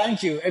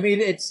 Thank you. I mean,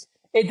 it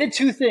did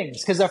two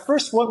things, because the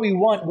first one we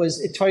won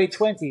was in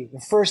 2020, the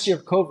first year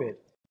of COVID.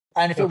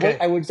 And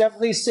I would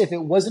definitely say if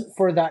it wasn't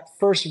for that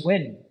first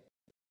win,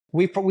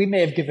 we may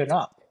have given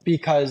up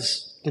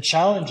because the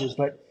challenges,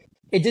 but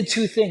it did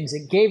two things.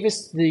 It gave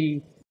us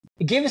the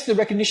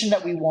recognition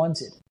that we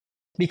wanted.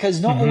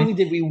 Because not only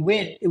did we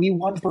win, we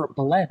won for a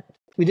blend.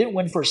 We didn't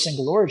win for a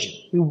single origin.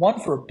 We won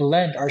for a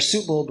blend, our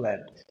Soup Bowl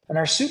blend. And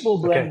our Soup Bowl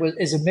blend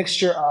is a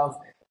mixture of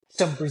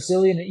some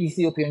Brazilian and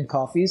Ethiopian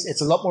coffees. It's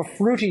a lot more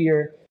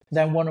fruitier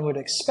than one would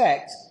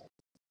expect.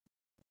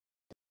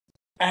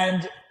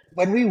 And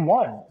when we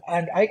won,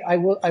 and I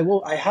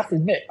have to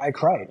admit, I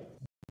cried.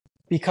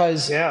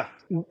 Because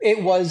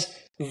it was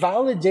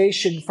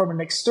validation from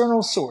an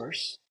external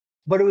source,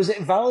 but it was a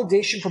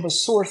validation from a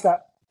source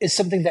that is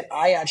something that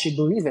I actually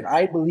believe in.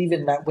 I believe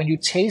in that when you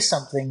taste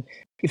something,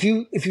 if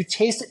you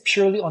taste it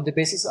purely on the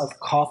basis of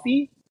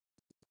coffee,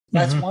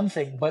 That's one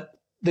thing. But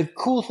the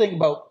cool thing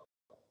about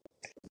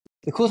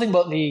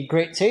the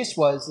Great Taste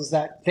is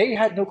that they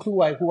had no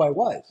clue who I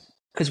was,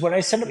 because when I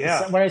sent up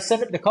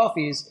the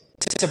coffees,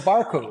 it's a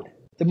barcode.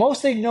 The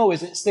most they know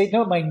is they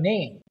know my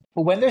name,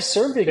 but when they're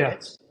serving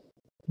it,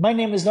 my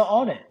name is not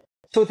on it.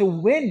 So to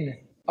win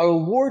a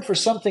award for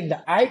something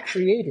that I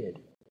created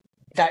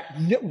that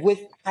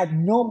had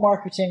no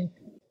marketing,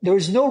 there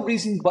was no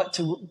reason but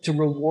to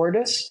reward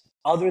us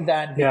other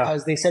than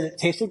because they said it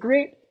tasted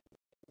great.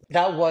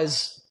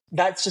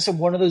 That's just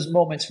one of those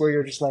moments where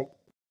you're just like,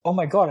 oh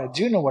my God, I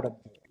do know what I'm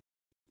doing.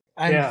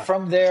 And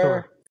from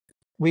there,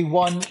 we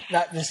won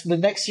the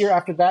next year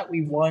after that,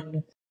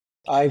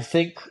 I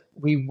think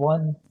we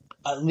won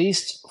at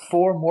least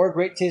 4 more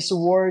Great Taste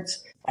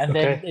Awards. And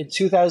then in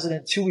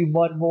 2002, we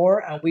won more,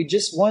 and we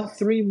just won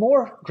 3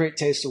 more Great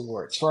Taste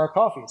Awards for our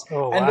coffees.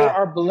 And there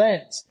are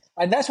blends.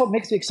 And that's what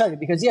makes me excited,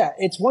 because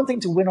it's one thing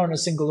to win on a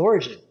single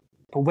origin.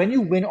 But when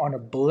you win on a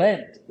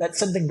blend, that's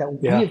something that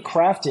we have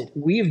crafted,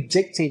 we have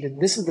dictated,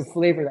 this is the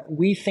flavor that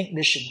we think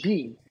this should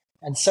be.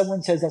 And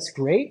someone says that's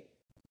great,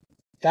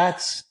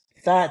 that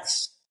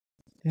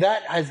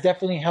has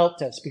definitely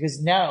helped us,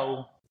 because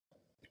now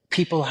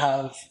people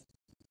have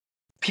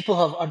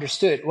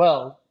understood,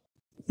 well,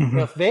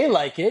 if they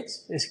like it,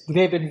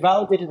 they've been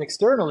validated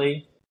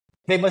externally,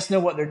 they must know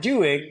what they're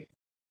doing.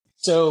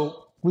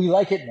 So we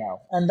like it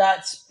now. And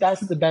that's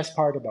the best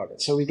part about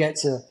it. So we get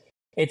to,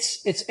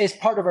 it's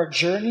part of our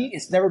journey.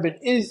 It's never been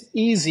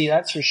easy,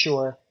 that's for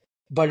sure.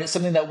 But it's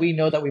something that we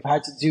know that we've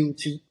had to do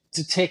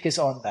to take us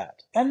on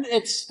that. And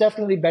it's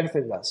definitely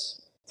benefited us,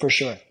 for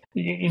sure.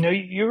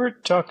 You were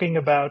talking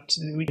about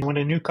when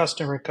a new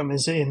customer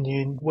comes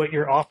in, what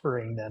you're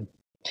offering them.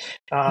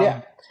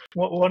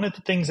 One of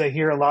the things I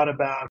hear a lot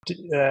about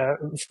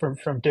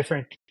from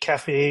different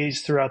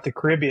cafes throughout the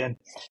Caribbean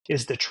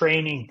is the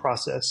training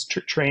process,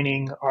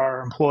 training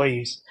our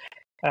employees.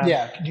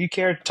 Do you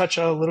care to touch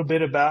a little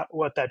bit about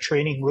what that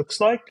training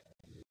looks like?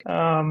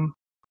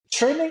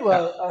 Training,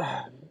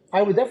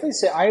 I would definitely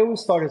say I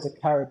always thought it's a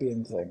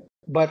Caribbean thing,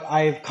 but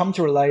I've come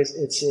to realize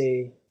it's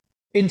a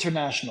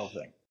international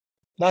thing.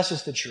 That's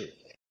just the truth.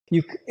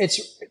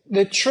 It's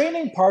the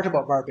training part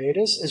about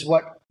Barbados is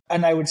what,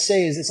 and I would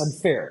say is it's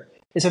unfair.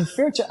 It's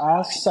unfair to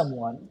ask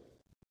someone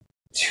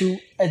to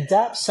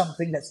adapt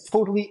something that's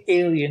totally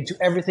alien to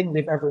everything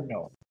they've ever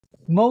known.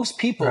 Most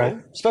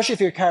people, especially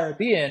if you're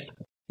Caribbean,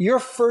 your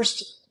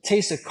first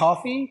taste of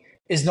coffee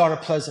is not a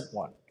pleasant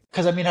one.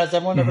 Because I mean, has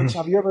everyone ever?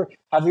 Have you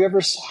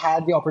ever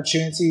had the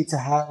opportunity to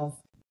have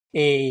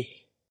a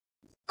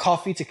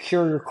coffee to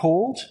cure your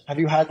cold? Have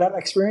you had that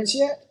experience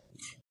yet?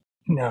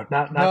 No,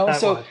 not that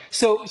one.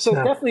 So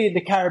definitely in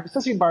the Caribbean,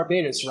 especially in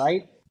Barbados,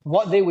 right?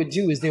 What they would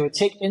do is they would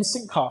take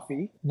instant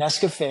coffee,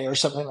 Nescafe or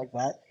something like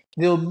that.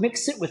 They'll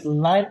mix it with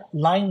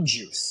lime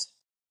juice.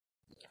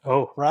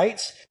 Oh. Right?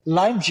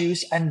 Lime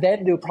juice, and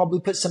then they'll probably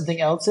put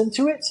something else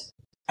into it,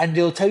 and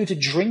they'll tell you to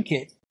drink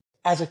it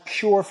as a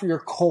cure for your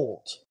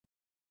cold.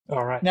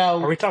 All right. Now,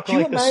 are we talking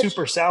like the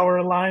super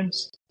sour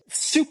limes?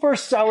 Super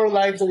sour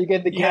limes that you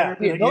get in the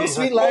Caribbean. No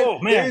sweet lime. Oh,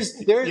 man.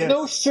 There's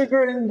no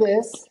sugar in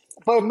this.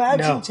 But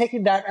imagine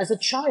taking that as a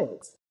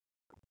child.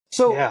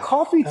 So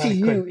coffee to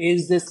you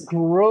is this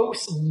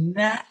gross,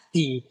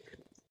 nasty,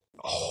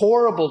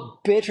 horrible,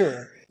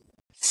 bitter,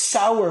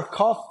 sour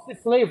coffee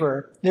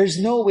flavor. There's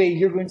no way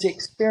you're going to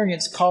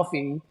experience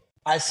coffee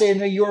as, say,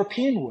 in a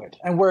European would.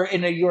 And where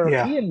in a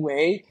European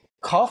way,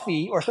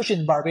 coffee, or especially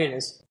in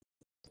Barbados,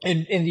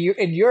 in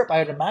Europe, I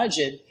would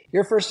imagine,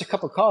 your first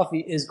cup of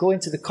coffee is going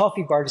to the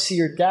coffee bar to see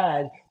your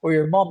dad or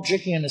your mom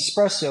drinking an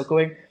espresso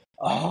going,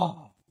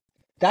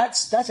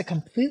 that's a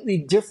completely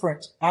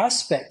different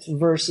aspect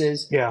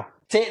versus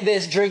take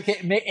this, drink it,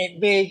 it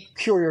may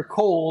cure your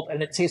cold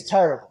and it tastes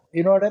terrible.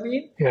 You know what I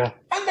mean? Yeah.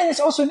 And then it's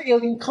also an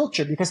alien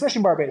culture, because especially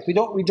in Barbados,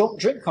 we don't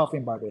drink coffee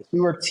in Barbados.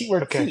 We're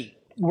tea.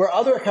 Where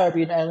other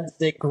Caribbean islands,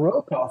 they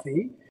grow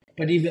coffee,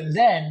 but even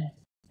then,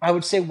 I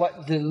would say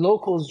what the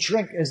locals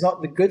drink is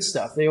not the good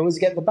stuff. They always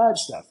get the bad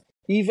stuff.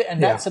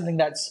 That's something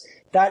that's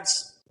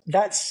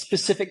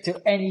specific to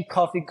any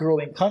coffee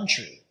growing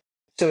country.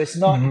 So it's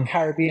not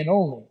Caribbean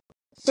only.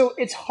 So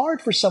it's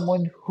hard for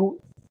someone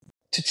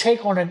to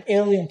take on an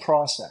alien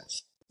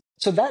process.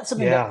 So that's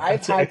something that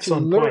I've had to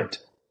learn.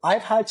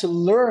 I've had to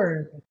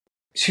learn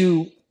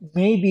to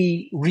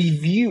maybe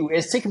review.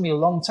 It's taken me a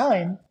long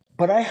time,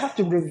 but I have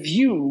to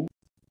review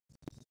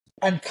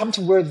and come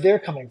to where they're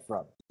coming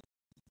from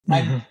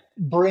and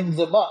bring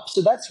them up.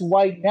 So that's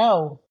why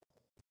now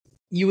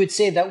you would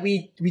say that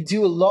we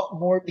do a lot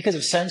more because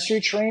of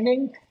sensory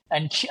training.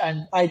 And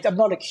I'm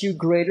not a Q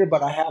grader,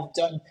 but I have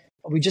done,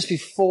 just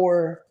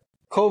before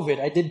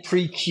COVID, I did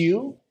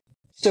pre-Q.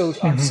 So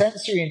on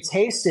sensory and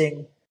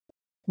tasting,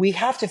 we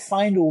have to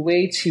find a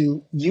way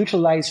to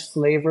utilize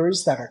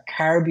flavors that are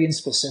Caribbean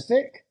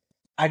specific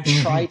and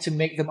try to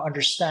make them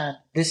understand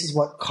this is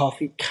what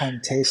coffee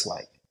can taste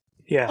like.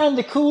 Yeah. And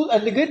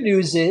the good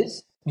news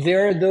is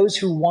there are those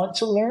who want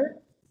to learn,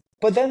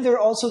 but then there are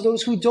also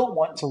those who don't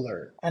want to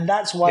learn. And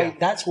that's why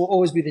that will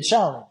always be the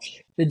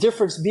challenge. The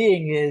difference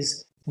being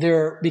is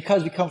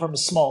because we come from a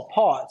small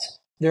pot,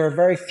 There are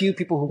very few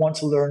people who want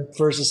to learn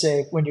versus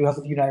say when you have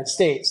the United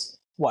States,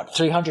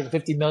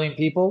 350 million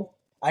people,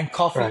 and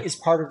coffee is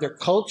part of their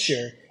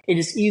culture. It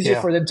is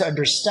easier for them to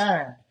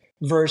understand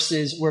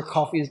versus where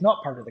coffee is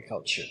not part of the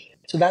culture.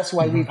 So that's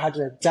why we've had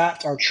to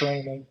adapt our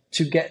training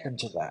to get them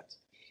to that.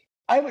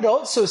 I would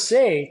also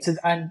say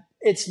and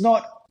it's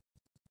not,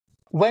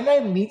 when I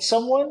meet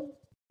someone,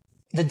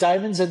 the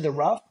diamonds in the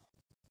rough,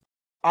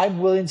 I'm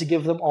willing to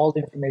give them all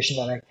the information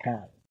that I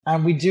can.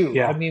 And we do.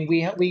 Yeah. I mean,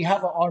 we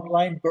have an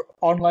online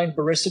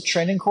barista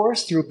training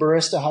course through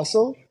Barista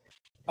Hustle,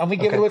 and we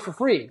give it away for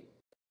free.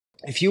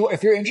 If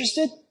you're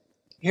interested,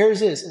 here's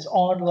this. It's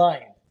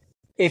online.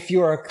 If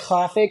you're a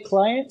cafe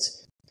client,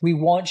 we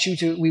want you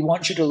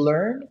to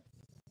learn,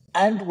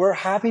 and we're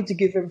happy to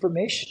give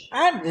information.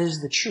 And this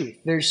is the truth.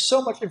 There's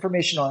so much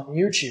information on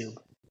YouTube,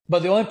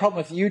 but the only problem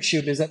with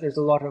YouTube is that there's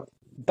a lot of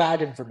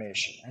bad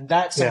information, and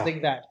that's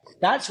something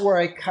that's what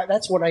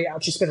I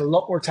actually spend a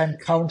lot more time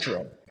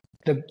countering.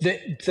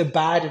 The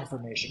bad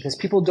information, because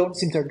people don't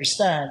seem to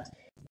understand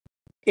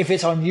if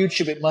it's on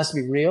YouTube, it must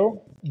be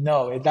real.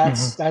 No,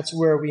 that's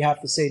where we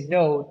have to say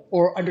no,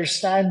 or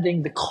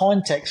understanding the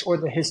context or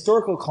the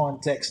historical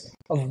context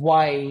of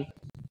why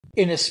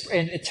in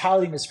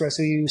Italian espresso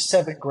you use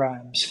 7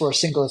 grams for a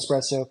single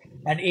espresso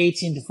and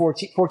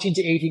 14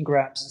 to 18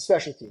 grams in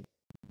specialty.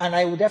 And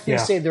I would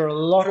definitely say there are a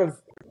lot of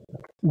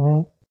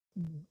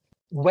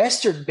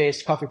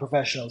Western-based coffee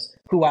professionals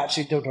who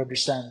actually don't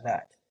understand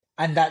that.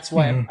 And that's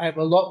why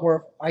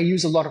I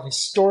use a lot of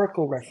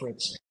historical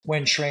reference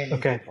when training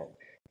people.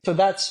 So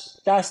that's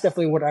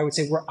definitely what I would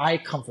say where I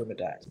come from with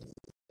that.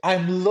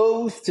 I'm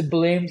loath to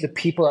blame the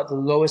people at the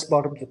lowest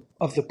bottom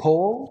of the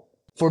pole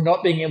for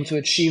not being able to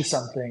achieve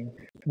something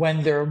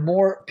when there are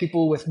more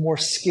people with more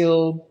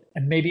skill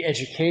and maybe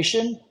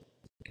education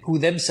who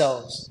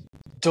themselves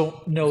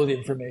don't know the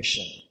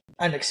information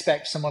and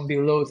expect someone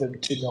below them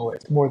to know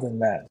it more than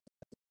that.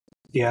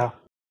 Yeah.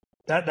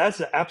 That's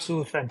the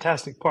absolute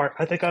fantastic part.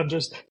 I think I'll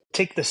just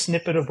take the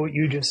snippet of what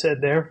you just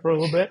said there for a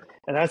little bit,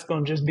 and that's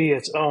going to just be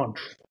its own.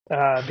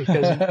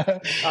 Because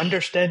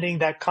understanding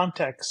that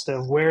context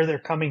of where they're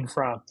coming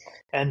from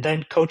and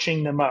then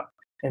coaching them up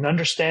and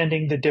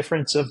understanding the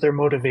difference of their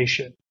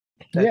motivation.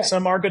 That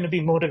some are going to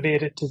be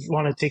motivated to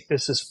want to take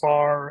this as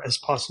far as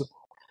possible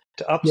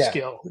to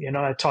upskill. You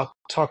know, I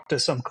talk to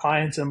some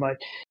clients and I'm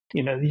like,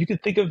 you know, you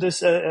could think of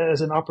this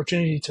as an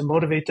opportunity to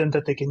motivate them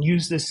that they can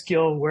use this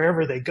skill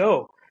wherever they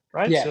go.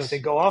 Right. Yes. So if they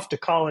go off to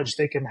college,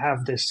 they can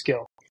have this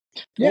skill.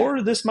 Yeah.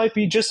 Or this might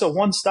be just a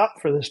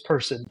one-stop for this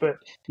person, but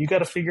you got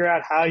to figure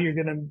out how you're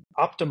going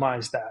to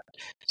optimize that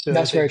so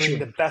that's that they very bring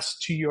true. the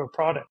best to your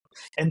product.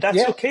 And that's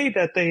okay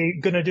that they're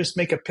going to just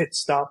make a pit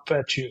stop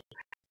at you,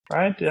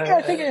 right? Yeah,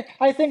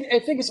 I think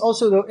it's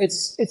also though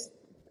it's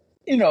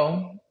you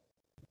know,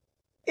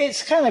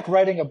 it's kind of like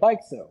riding a bike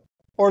though,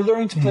 or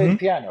learning to play the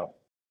piano.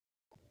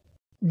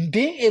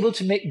 Being able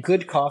to make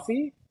good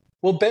coffee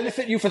will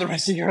benefit you for the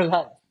rest of your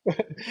life.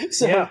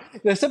 So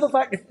the simple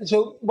fact,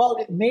 so while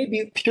it may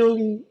be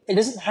purely, it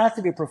doesn't have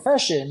to be a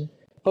profession,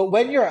 but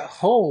when you're at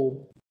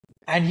home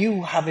and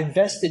you have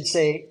invested,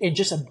 say, in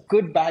just a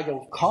good bag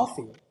of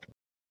coffee,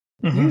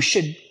 you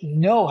should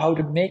know how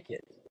to make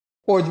it,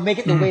 or make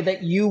it the way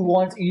that you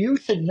want. You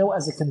should know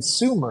as a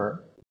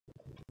consumer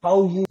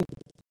how you want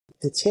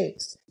it to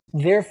taste.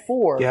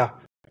 Therefore,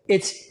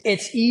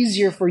 it's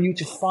easier for you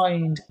to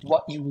find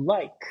what you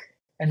like,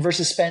 and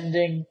versus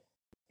spending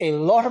a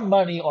lot of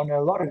money on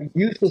a lot of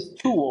useless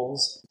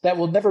tools that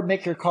will never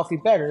make your coffee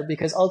better,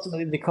 because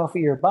ultimately the coffee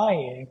you're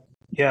buying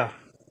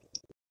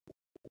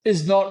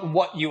is not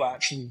what you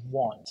actually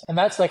want. And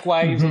that's like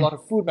why I use a lot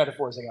of food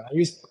metaphors again.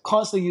 I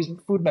constantly use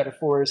food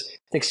metaphors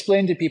to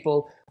explain to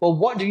people, well,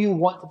 what do you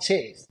want to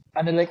taste?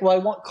 And they're like, well, I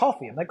want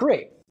coffee. I'm like,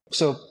 great.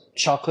 So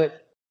chocolate,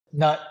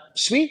 nut,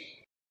 sweet?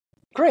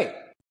 Great.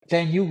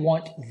 Then you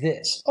want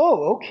this.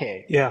 Oh,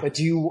 okay. Yeah. But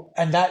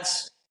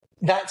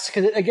that's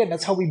because, again,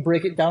 that's how we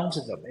break it down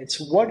to them. It's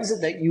what is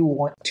it that you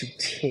want to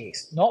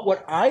taste? Not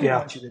what I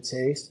want you to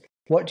taste.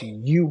 What do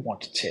you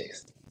want to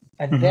taste?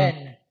 And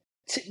then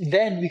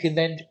we can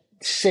then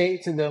say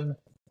to them,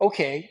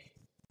 okay,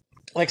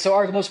 like,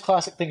 so the most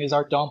classic thing is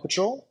our Dom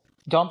Patrol.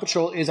 Dom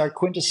Patrol is our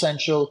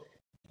quintessential,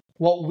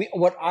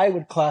 what I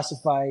would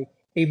classify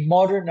a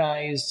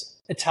modernized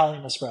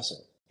Italian espresso.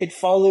 It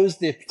follows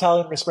the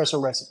Italian espresso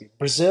recipe: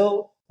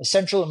 Brazil, a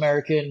Central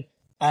American,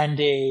 and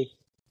a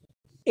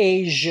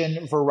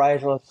Asian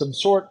varietal of some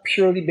sort,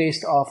 purely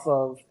based off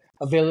of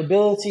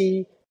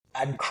availability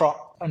and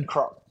crop.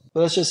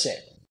 But let's just say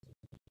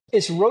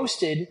it's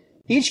roasted.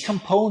 Each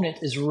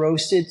component is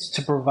roasted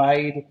to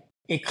provide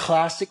a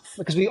classic,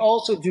 because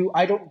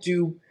I don't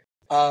do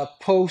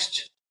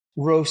post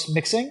roast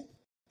mixing.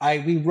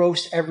 We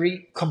roast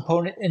every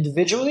component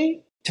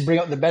individually to bring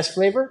out the best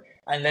flavor,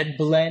 and then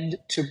blend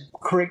to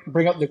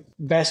bring out the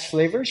best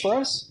flavors for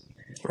us.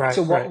 Right.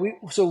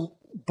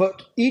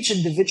 But each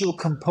individual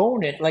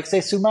component, like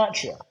say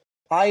Sumatra,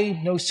 I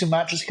know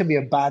Sumatras can be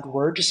a bad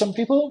word to some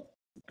people,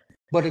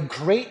 but a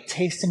great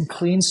tasting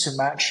clean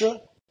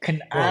Sumatra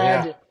can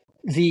add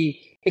the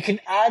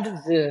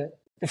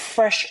the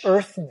fresh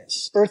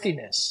earthiness,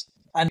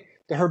 and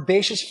the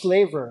herbaceous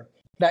flavor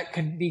that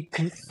can be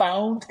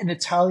found in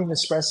Italian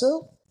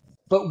espresso,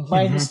 but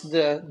minus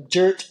the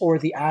dirt or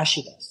the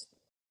ashiness.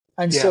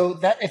 And so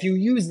that if you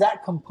use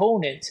that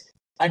component,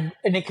 and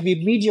it can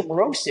be medium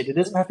roasted, it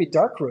doesn't have to be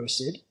dark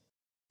roasted,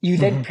 you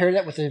then pair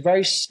that with a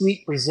very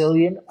sweet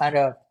Brazilian and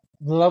a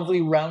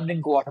lovely rounding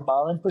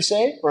Guatemalan per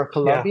se, or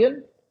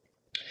Colombian.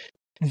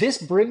 This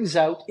brings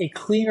out a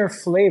cleaner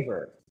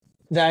flavor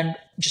than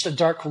just a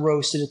dark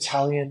roasted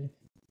Italian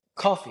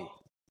coffee.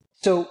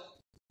 So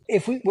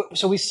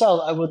we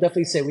sell, I will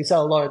definitely say we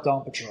sell a lot of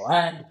Dom Patrol,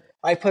 and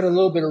I put a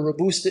little bit of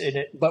Robusta in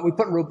it, but we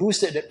put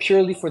Robusta in it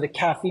purely for the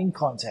caffeine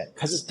content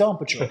because it's Dom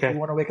Patrol. You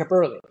want to wake up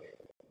early.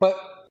 But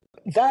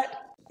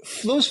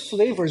those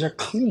flavors are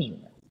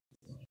clean.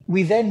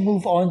 We then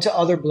move on to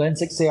other blends,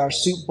 like say our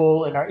Soup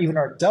Bowl and even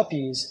our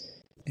Duppies.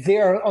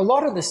 A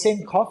lot of the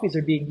same coffees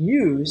are being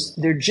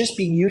used. They're just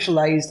being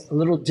utilized a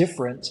little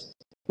different,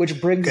 which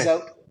brings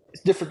out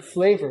different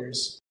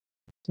flavors,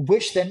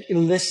 which then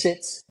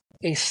elicits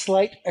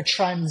a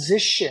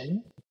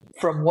transition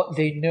from what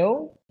they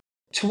know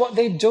to what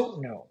they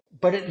don't know.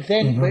 But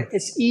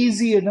it's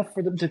easy enough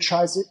for them to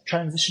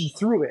transition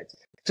through it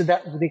so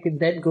that they can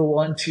then go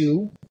on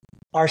to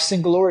our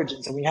single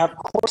origins. And we have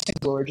core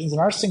single origins,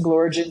 and our single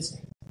origins,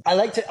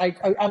 I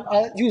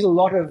use a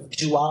lot of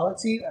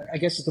duality, I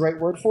guess is the right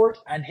word for it,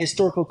 and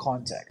historical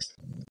context.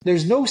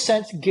 There's no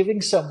sense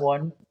giving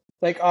someone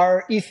like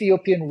our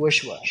Ethiopian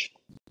Wush Wush,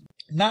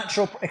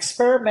 natural,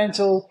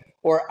 experimental,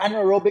 or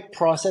anaerobic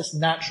process,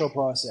 natural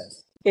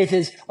process. It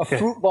is a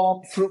fruit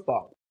bomb.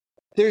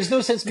 There's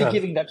no sense me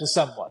giving that to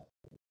someone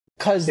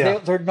because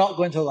they're not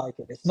going to like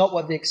it. It's not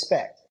what they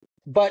expect.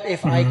 But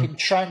if I can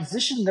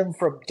transition them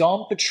from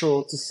Dom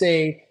Patrol to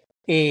say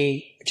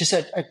a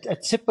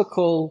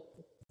typical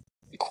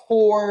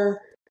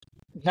core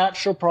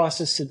natural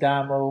process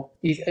Sidamo,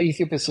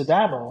 Ethiopian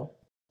Sidamo,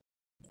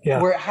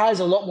 where it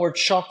has a lot more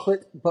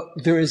chocolate, but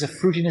there is a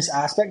fruitiness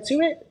aspect to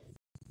it,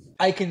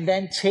 I can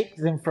then take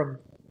them from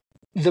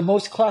the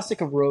most classic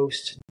of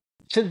roast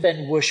to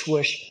then Wush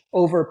Wush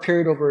over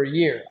a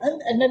year.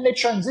 And then they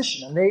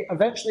transition, and they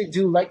eventually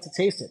do like to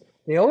taste it.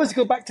 They always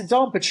go back to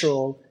Dom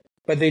Patrol,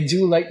 but they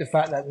do like the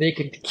fact that they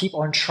can keep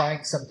on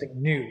trying something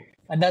new.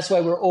 And that's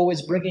why we're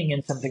always bringing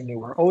in something new.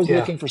 We're always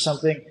looking for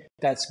something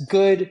that's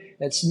good,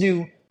 that's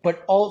new,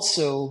 but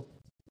also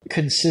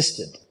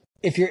consistent.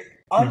 If you're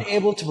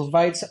unable to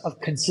provide a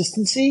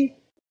consistency,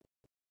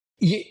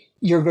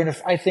 you're going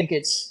to, I think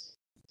it's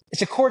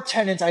a core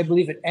tenet, I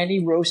believe, in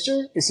any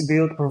roaster is to be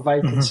able to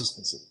provide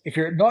consistency. If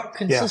you're not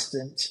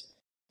consistent,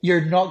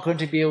 you're not going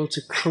to be able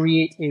to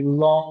create you're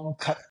not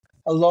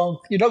going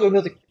to be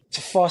able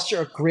to foster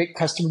a great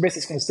customer base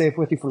that's going to stay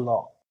with you for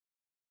long.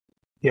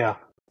 Yeah.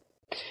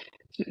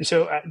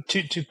 So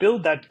to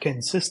build that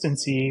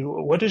consistency,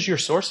 what does your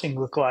sourcing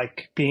look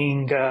like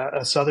being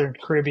a Southern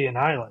Caribbean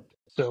island?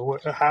 So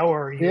how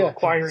are you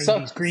acquiring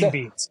these green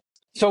beans?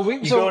 So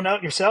going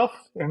out yourself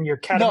and your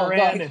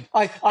catamaran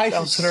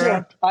bouncing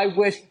around? I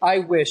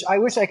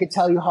wish I could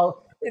tell you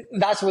how.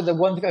 That's what the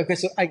one thing. Okay,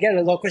 so I get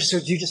a lot of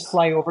questions. So do you just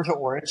fly over to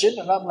Origin?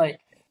 And I'm like,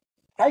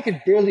 I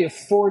could barely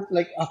afford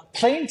like a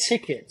plane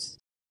ticket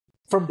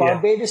from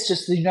Barbados to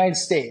the United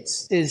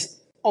States is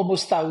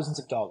almost thousands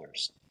of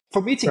dollars.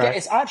 For me to get,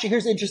 it's actually,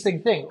 here's the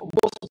interesting thing,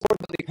 most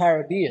importantly, the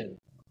Caribbean,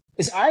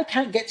 is I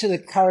can't get to the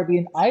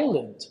Caribbean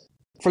island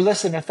for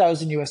less than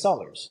 $1,000 US.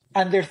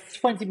 And they're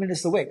 20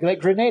 minutes away. Like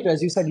Grenada,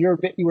 as you said, you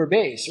were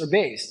based.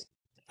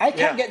 I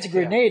can't get to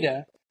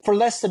Grenada for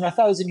less than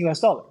 $1,000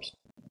 US,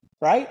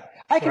 right?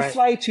 I can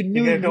fly to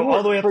New York go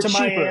all the way up to cheaper.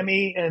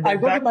 Miami and I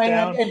go back to Miami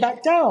down. And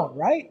back down,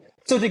 right?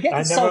 So to get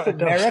to South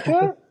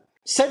America,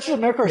 Central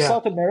America or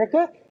South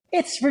America,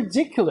 it's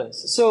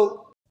ridiculous.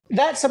 So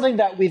that's something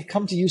that we've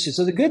come to use to.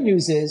 So the good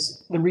news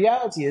is, the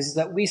reality is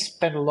that we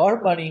spend a lot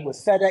of money with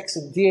FedEx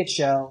and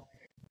DHL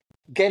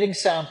getting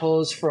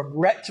samples from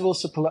reputable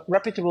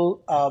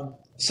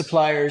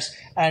suppliers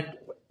and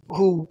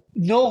who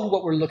know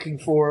what we're looking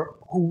for,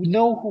 who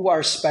know who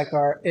our spec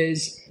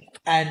is,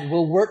 and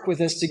will work with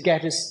us to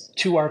get us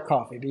to our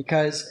coffee.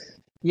 Because,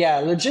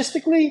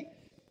 logistically,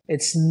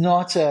 it's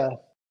not a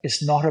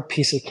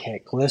piece of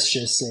cake. Let's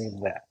just say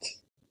that.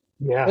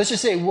 Yeah. Let's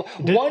just say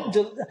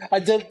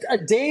a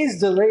day's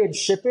delay in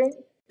shipping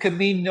could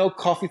mean no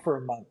coffee for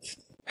a month.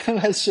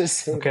 Let's just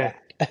say that.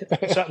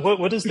 So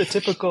what is the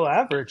typical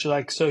average?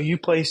 Like, so you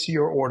place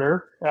your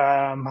order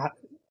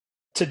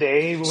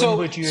today. When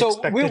would you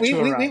expect it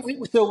to arrive?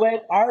 So when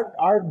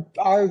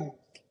our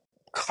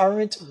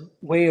current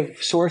way of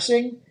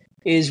sourcing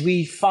is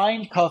we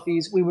find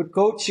coffees. We would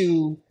go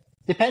to,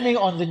 depending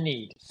on the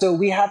need. So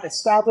we have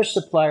established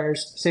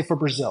suppliers, say for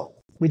Brazil.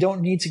 We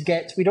don't need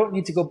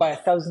to go buy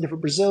 1,000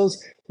 different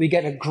Brazils. We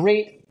get a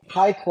great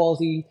high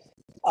quality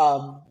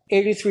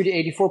 83 to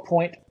 84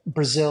 point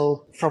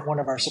Brazil from one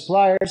of our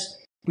suppliers.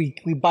 We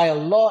buy a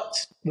lot.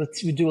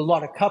 We do a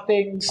lot of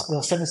cuppings.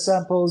 They'll send us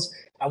samples,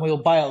 and we'll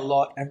buy a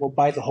lot, and we'll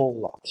buy the whole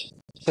lot.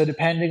 So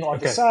depending on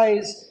the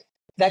size,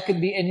 that could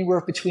be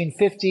anywhere between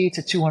 50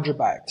 to 200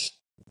 bags.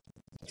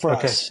 for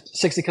us,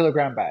 60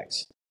 kilogram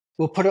bags.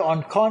 We'll put it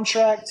on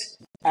contract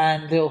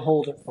and they'll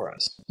hold it for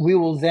us. We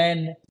will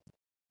then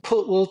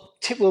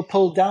we'll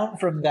pull down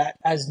from that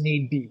as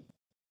need be.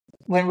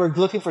 When we're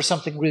looking for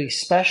something really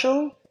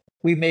special,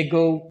 we may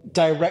go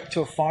direct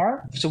to a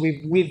farm. So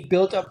we've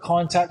built up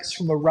contacts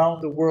from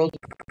around the world.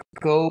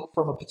 Go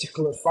from a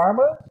particular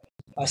farmer,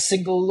 a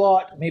single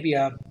lot, maybe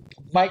a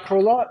micro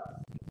lot.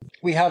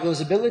 We have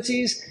those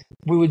abilities.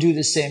 We would do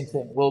the same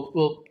thing.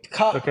 We'll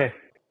cut,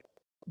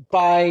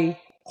 buy,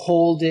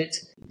 hold it,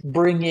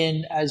 bring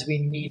in as we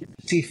need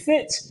to see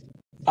fit,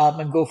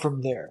 and go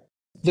from there.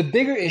 The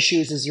bigger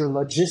issues is your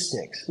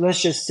logistics.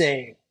 Let's just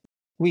say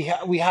we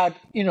are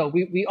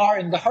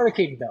in the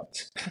hurricane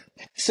belt.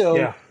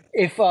 So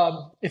if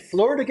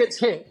Florida gets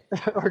hit,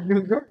 or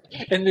New York,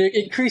 and they're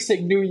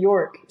increasing New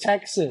York,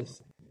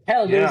 Texas,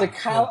 hell, there was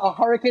a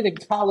hurricane in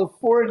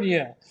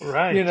California,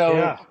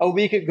 a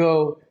week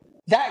ago.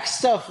 That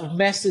stuff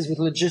messes with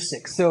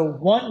logistics. So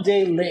one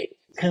day late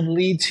can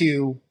lead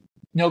to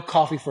no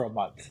coffee for a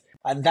month.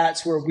 And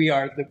that's where we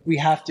are. We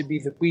have to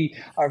be we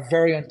are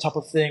very on top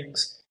of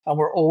things, and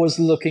we're always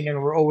looking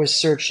and we're always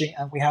searching,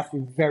 and we have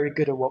to be very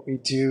good at what we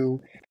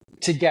do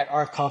to get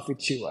our coffee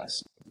to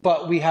us.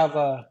 But we have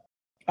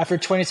after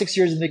 26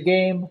 years in the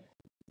game,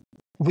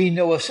 we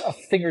know a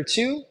thing or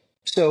two,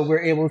 so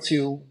we're able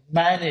to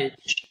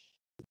manage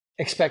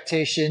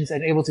expectations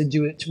and able to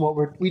do it to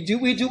what we do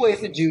what we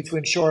have to do to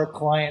ensure our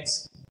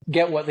clients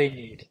get what they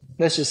need.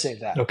 Let's just say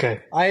that.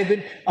 Okay. I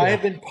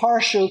have been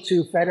partial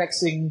to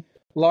FedExing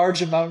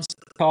large amounts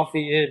of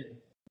coffee in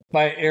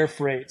by air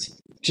freight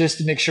just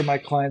to make sure my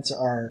clients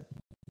are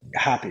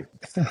happy.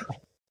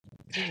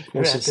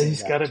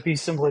 There's got to be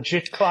some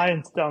legit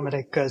clients,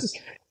 Dominic, because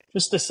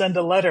just to send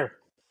a letter.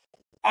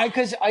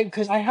 Because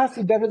I have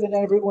to be better than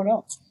everyone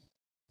else.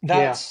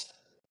 That's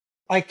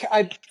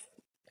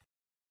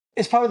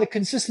it's part of the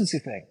consistency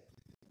thing.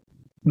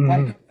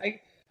 Mm-hmm.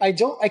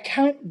 I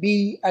can't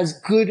be as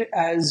good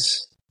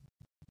as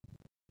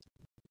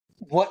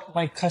what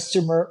my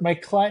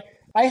client.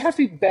 I have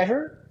to be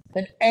better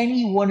than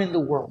anyone in the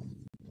world,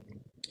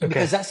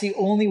 because that's the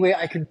only way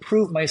I can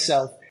prove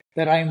myself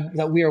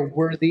that we are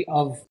worthy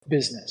of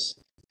business,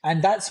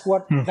 and that's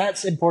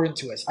that's important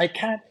to us.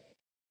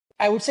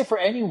 I would say for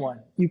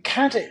anyone, you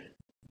can't,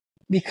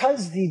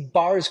 because the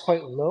bar is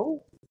quite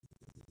low.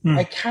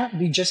 I can't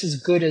be just as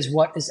good as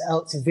what is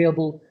else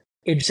available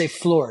in, say,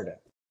 Florida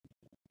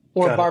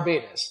or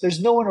Barbados. There's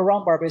no one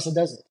around Barbados that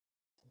does it.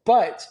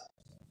 But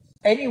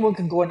anyone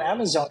can go on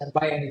Amazon and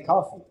buy any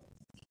coffee.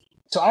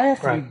 So I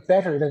have to be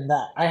better than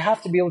that. I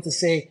have to be able to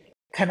say,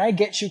 can I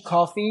get you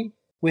coffee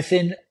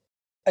within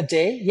a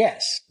day?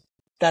 Yes,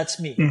 that's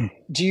me.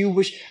 Do you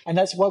wish? And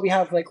that's why we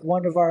have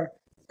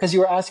because you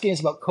were asking us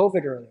about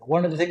COVID earlier.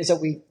 One of the things that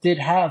we did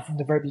have from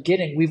the very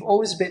beginning, we've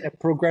always been a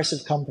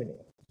progressive company.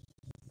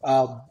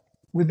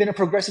 We've been a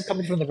progressive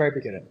company from the very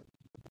beginning.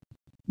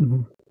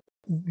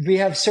 We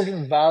have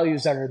certain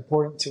values that are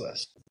important to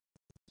us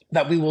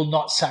that we will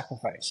not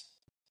sacrifice.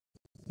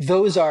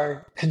 Those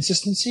are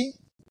consistency,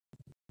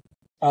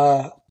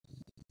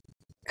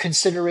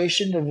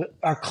 consideration of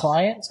our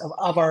clients,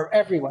 of our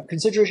everyone,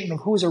 consideration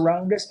of who's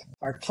around us,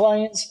 our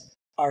clients,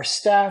 our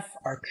staff,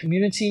 our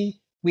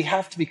community. We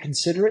have to be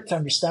considerate to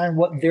understand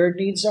what their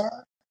needs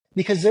are,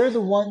 because they're the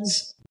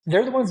ones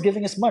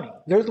giving us money.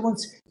 They're the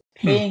ones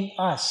paying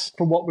us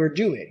for what we're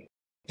doing.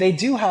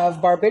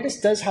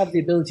 Barbados does have the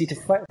ability to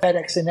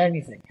FedEx in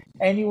anything.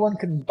 Anyone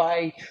can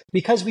buy,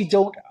 because we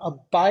don't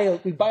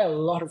we buy a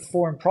lot of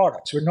foreign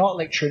products. We're not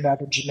like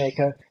Trinidad or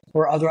Jamaica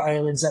or other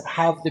islands that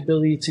have the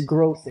ability to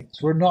grow things.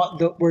 We're not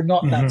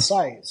that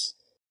size.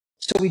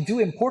 So we do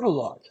import a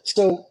lot.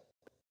 So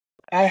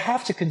I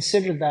have to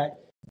consider that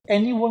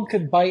anyone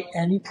can buy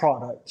any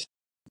product.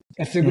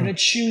 If they're going to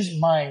choose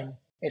mine,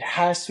 it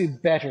has to be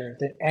better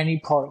than any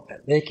product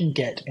that they can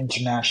get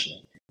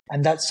internationally.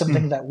 And that's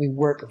something that we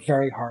work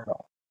very hard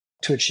on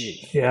to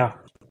achieve. Yeah.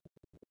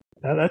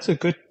 That's a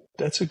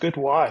good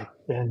why,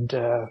 and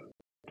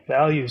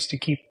values to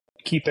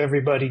keep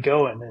everybody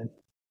going,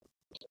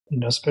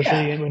 and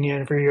especially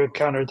whenever you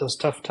encounter those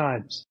tough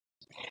times.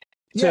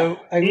 So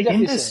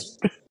in this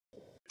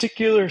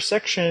particular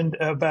section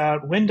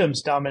about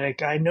Wyndhams,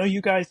 Dominic, I know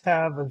you guys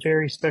have a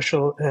very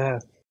special,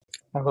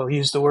 I will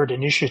use the word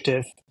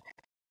initiative,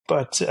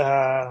 but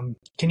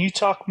can you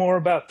talk more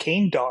about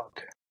Cane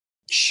Dog?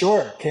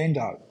 Sure, Cane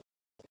Dog.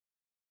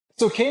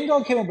 So Cane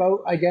Dog came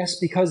about, I guess,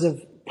 because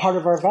of part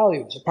of our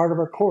values, a part of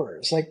our core.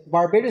 It's like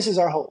Barbados is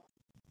our home,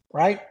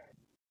 right?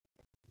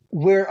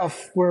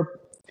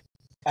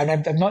 And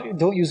I'm not,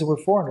 don't use the word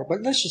foreigner,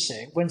 but let's just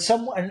say when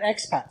an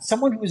expat,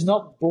 someone who is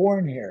not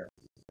born here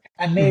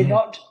and may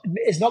not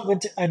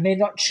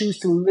choose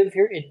to live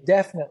here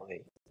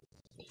indefinitely,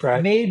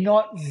 may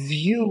not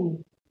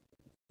view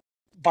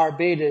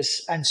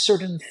Barbados and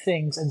certain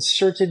things and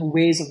certain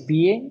ways of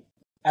being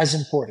as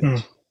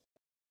important.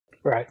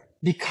 Right.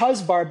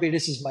 Because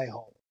Barbados is my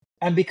home,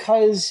 and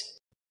because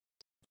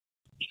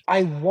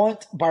I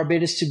want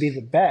Barbados to be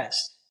the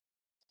best,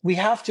 we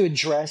have to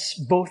address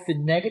both the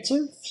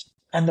negatives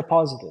and the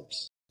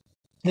positives.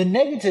 The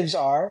negatives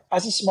are,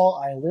 as a small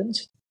island,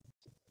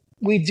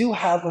 we do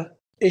have an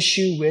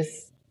issue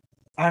with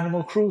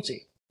animal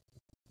cruelty.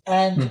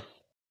 And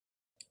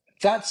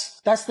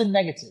that's the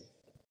negative.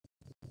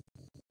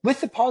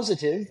 With the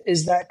positive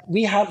is that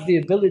we have the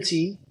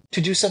ability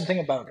to do something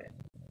about it.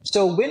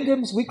 So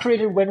Wyndhams,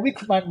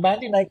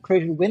 Mandy and I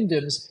created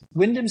Wyndhams.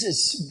 Wyndhams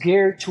is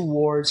geared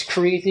towards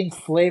creating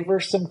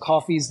flavorsome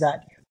coffees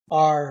that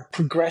are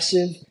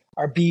progressive,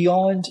 are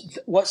beyond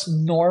what's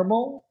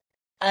normal,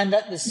 and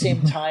at the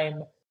same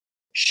time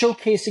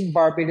showcasing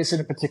Barbados in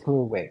a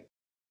particular way.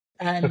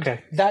 And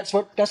that's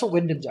what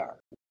Wyndhams are.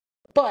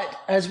 But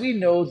as we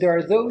know, there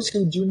are those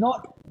who do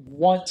not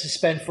want to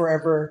spend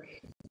forever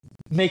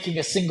making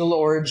a single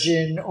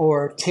origin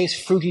or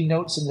taste fruity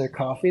notes in their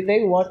coffee.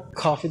 They want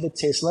coffee that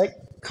tastes like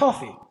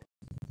coffee.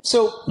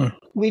 So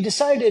we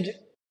decided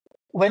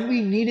when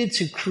we needed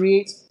to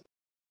create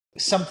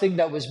something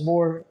that was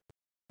more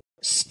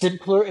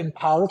simpler in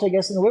palate, I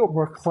guess, in a way, or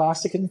more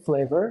classic in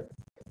flavor,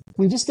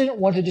 we just didn't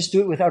want to just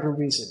do it without a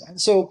reason. And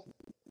so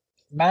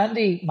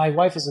Mandy, my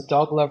wife, is a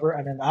dog lover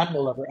and an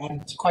animal lover. And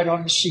to be quite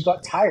honest, she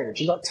got tired.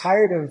 She got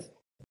tired of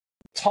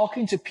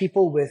talking to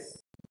people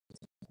with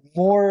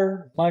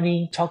more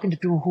money, talking to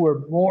people who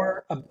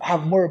are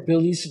have more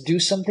abilities to do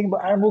something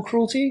about animal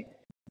cruelty,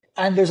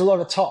 and there's a lot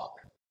of talk.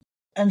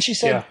 And she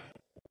said,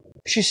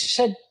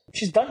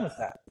 she's done with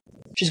that.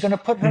 She's going to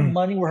put her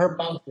money where her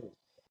mouth is,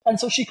 and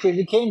so she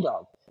created Cane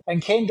Dog.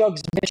 And Cane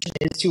Dog's mission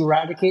is to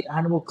eradicate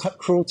animal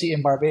cruelty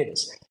in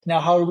Barbados.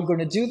 Now, how are we going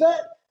to do that?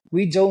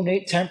 We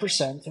donate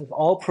 10% of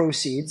all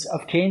proceeds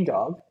of Cane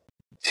Dog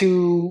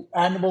to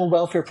animal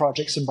welfare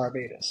projects in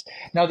Barbados.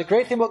 Now, the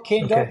great thing about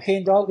Cane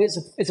Dog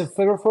is a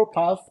flavor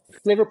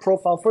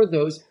profile for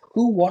those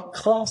who want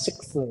classic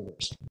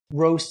flavors,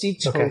 roasty,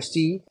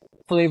 toasty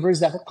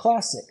flavors that are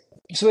classic.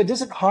 So it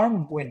doesn't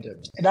harm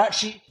Wyndhams. It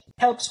actually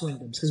helps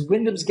Wyndhams, because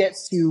Wyndhams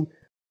gets to,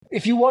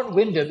 if you want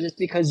Wyndhams, it's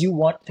because you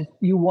want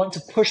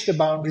to push the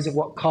boundaries of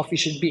what coffee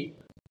should be.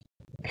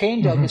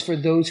 Cane Dog is for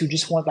those who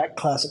just want that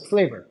classic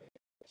flavor.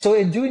 So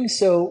in doing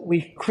so,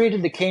 we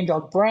created the Cane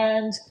Dog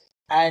brand.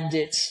 And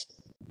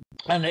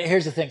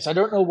here's the thing. So I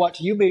don't know what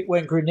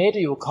when Grenada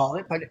you'll call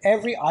it, but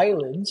every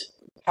island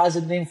has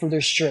a name for their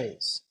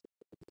strays.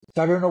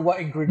 So I don't know what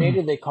in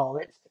Grenada they call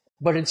it,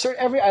 but in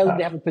every island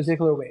they have a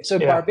particular way. So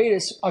in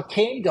Barbados, a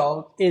Cane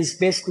Dog is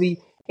basically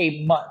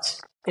a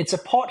mutt. It's a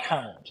pot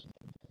hound.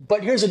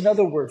 But here's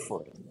another word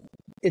for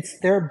it.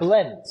 They're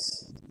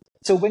blends.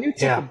 So when you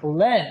take a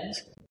blend,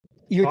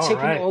 you're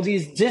taking all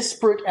these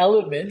disparate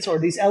elements, or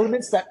these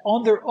elements that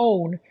on their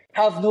own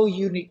have no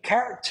unique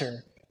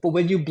character. But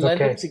when you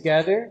blend them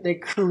together, they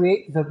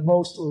create the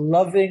most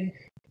loving,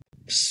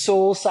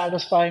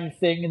 soul-satisfying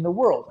thing in the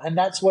world. And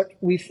that's what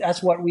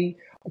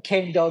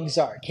cane dogs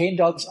are. Cane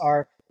dogs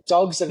are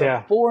dogs that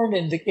are born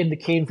in the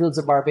cane fields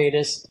of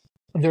Barbados.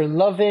 They're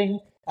loving,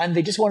 and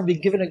they just want to be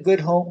given a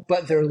good home,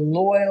 but they're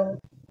loyal,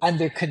 and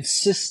they're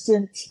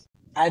consistent,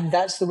 and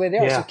that's the way they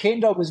are. So Cane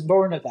Dog was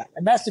born of that.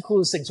 And that's the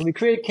coolest thing. So we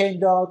created Cane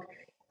Dog,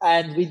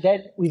 and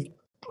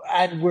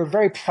we're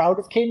very proud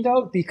of Cane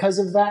Dog. Because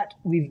of that,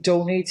 we've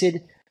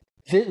donated.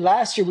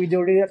 Last year, we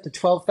donated up to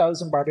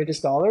 12,000 Barbados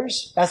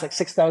dollars. That's like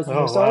 6,000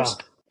 dollars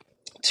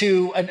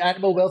to an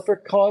animal welfare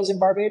cause in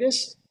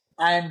Barbados.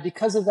 And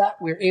because of that,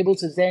 we're able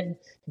to then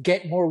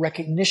get more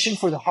recognition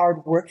for the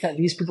hard work that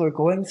these people are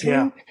going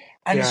through.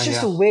 And it's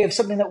just a way of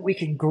something that we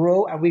can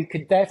grow. And we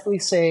could definitely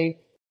say,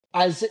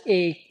 as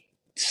a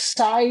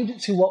side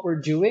to what we're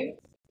doing,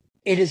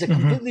 it is a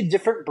completely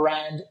different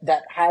brand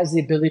that has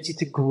the ability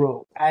to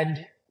grow.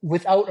 And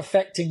without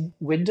affecting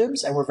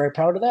Wyndhams, and we're very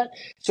proud of that.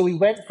 So we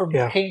went from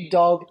Cane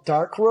Dog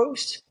Dark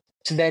Roast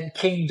to then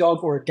Cane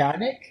Dog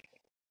Organic.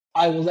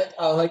 I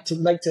like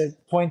to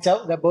point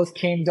out that both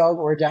Cane Dog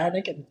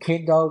Organic and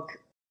Cane Dog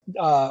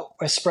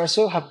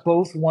Espresso have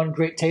both won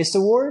Great Taste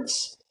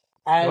Awards,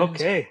 and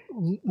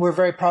we're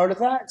very proud of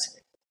that.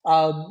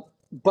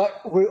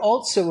 But we're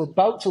also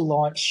about to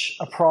launch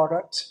a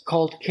product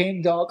called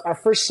Cane Dog, our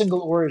first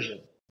single origin,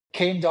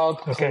 Cane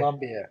Dog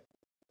Colombia,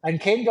 and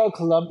Cane Dog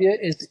Colombia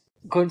is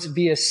going to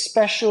be a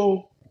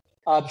special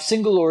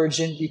single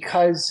origin,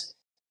 because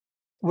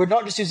we're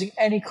not just using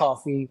any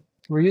coffee.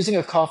 We're using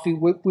a coffee.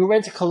 We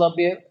went to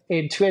Colombia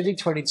in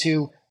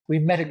 2022. We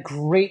met a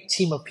great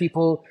team of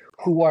people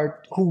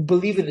who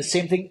believe in the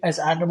same thing as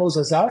animals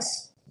as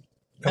us.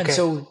 And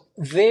so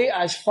they,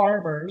 as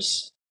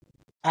farmers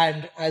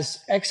and as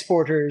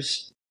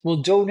exporters,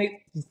 will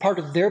donate part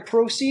of their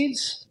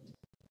proceeds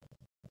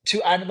to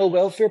animal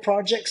welfare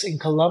projects in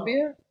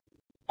Colombia,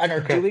 and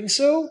are doing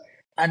so.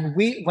 And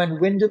when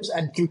Wyndhams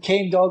and through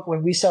Cane Dog,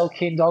 when we sell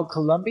Cane Dog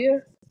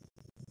Colombia,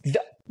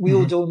 we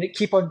will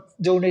keep on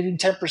donating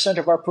 10%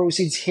 of our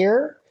proceeds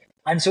here.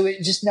 And so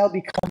it just now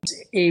becomes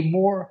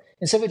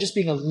instead of it just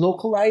being a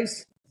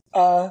localized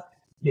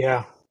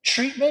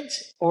treatment,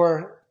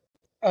 or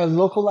a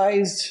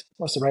localized,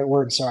 what's the right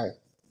word? Sorry.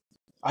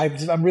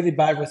 I'm really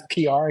bad with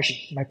PR.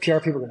 My PR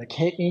people are going to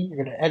hate me.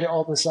 You're going to edit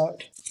all this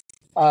out.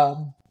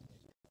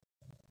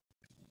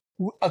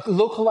 A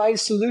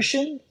localized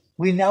solution.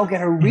 we now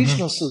get a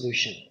regional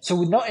solution. So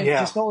we're not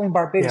just not only in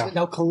Barbados, but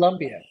now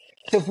Colombia.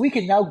 So if we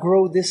can now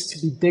grow this to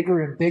be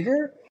bigger and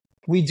bigger,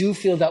 we do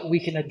feel that we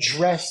can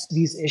address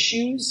these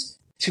issues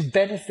to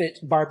benefit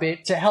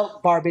Barbados, to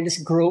help Barbados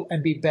grow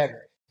and be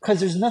better. Because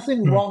there's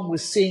nothing wrong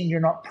with saying you're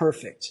not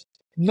perfect.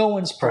 No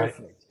one's perfect.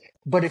 Right.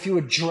 But if you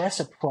address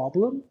a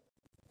problem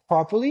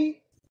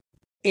properly,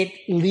 it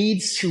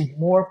leads to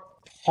more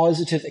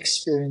positive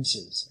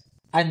experiences.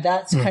 And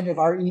that's kind of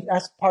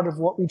that's part of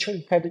what we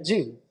try to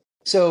do.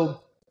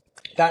 So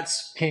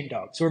that's Cane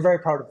Dogs. We're very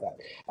proud of that.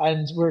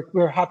 And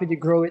we're happy to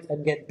grow it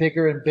and get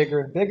bigger and bigger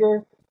and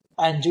bigger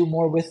and do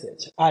more with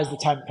it as the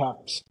time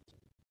comes.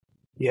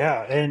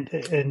 Yeah, and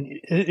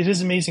it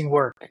is amazing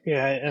work.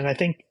 Yeah, and I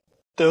think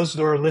those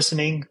who are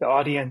listening, the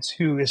audience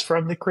who is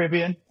from the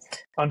Caribbean,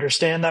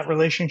 understand that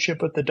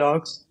relationship with the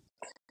dogs.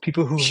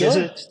 People who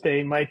visit,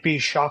 they might be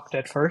shocked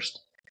at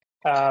first.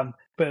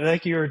 But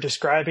like you were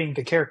describing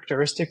the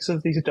characteristics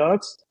of these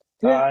dogs,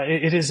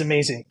 it is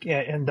amazing. Yeah,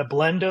 and the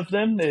blend of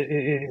them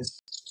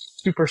is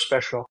super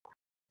special.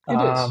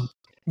 It is.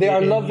 They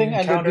are loving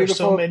and they're beautiful.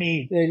 So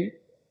many.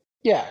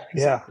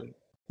 Exactly.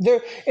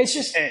 It's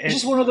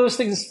just one of those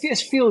things.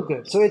 It's feel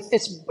good. So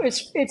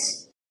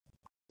it's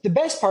the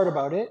best part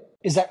about it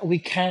is that we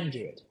can do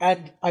it.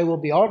 And I will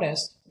be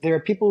honest, there are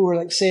people who are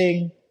like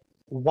saying,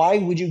 why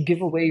would you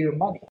give away your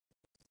money?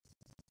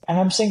 And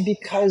I'm saying,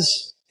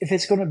 because if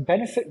it's going to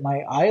benefit my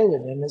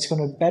island and it's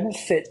going to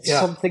benefit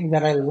something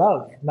that I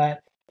love, man.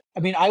 I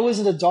mean, I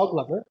wasn't a dog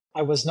lover.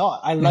 I was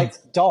not. I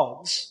liked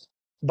dogs,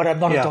 but I'm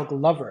not a dog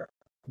lover.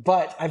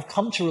 But I've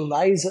come to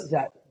realize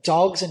that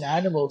dogs and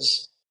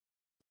animals,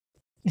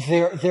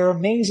 they're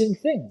amazing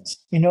things,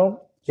 you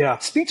know? Yeah.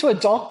 Speak to a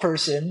dog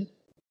person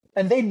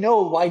and they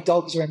know why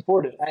dogs are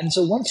important. And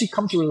so once you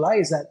come to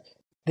realize that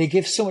they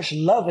give so much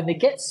love and they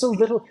get so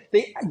little,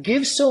 they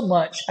give so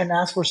much and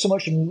ask for so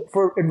much in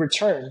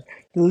return,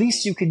 the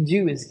least you can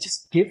do is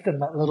just give them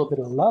that little bit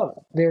of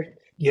love.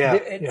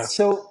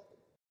 So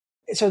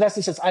that's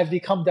the sense. I've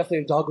become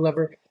definitely a dog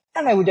lover.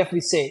 And I would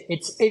definitely say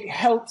it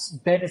helps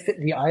benefit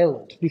the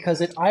island,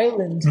 because an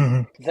island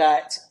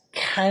that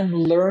can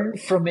learn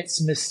from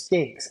its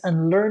mistakes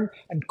and learn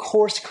and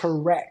course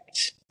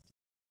correct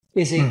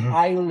is an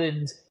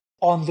island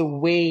on the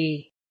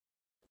way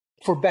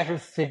for better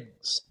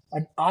things.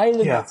 An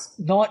island that's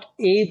not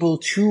able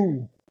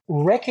to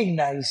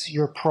recognize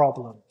your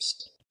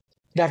problems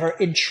that are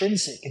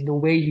intrinsic in the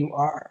way you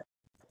are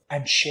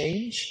and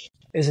change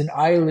is an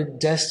island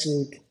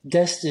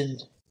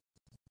destined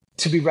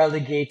to be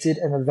relegated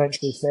and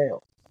eventually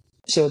fail.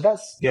 So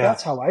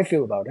that's how I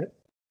feel about it.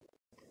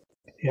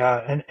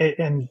 Yeah,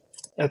 and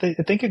I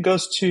think it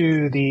goes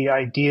to the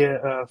idea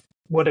of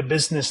what a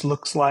business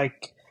looks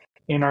like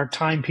in our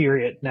time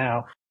period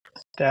now,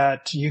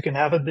 that you can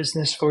have a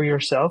business for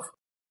yourself,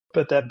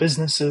 but that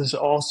businesses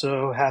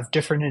also have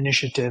different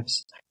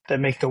initiatives that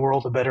make the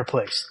world a better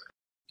place.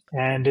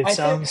 And it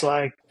sounds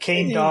like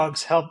Cane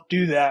Dogs help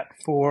do that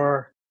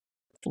for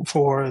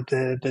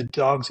the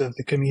dogs of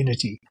the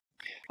community.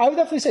 I would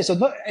definitely say so.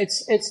 No,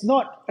 it's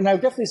not, and I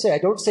would definitely say I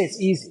don't say it's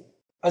easy.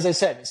 As I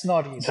said, it's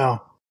not easy.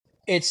 No.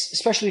 It's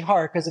especially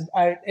hard because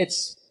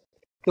it's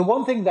the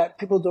one thing that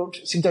people don't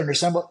seem to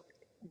understand about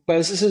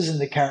businesses in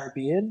the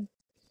Caribbean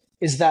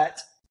is that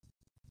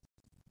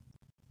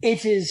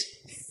it is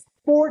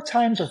 4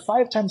 times or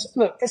 5 times.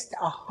 Look, it's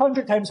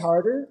 100 times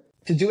harder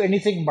to do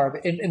anything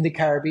in the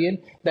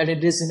Caribbean than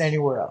it is in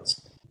anywhere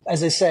else.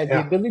 As I said,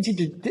 the ability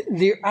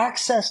the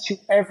access to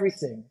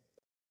everything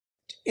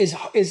is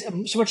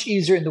so much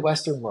easier in the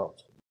Western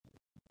world.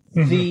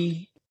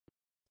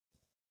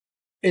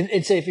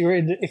 And say if you're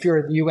in the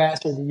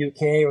US or the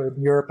UK or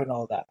Europe and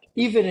all that,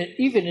 even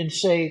in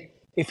say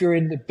if you're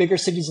in the bigger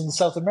cities in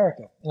South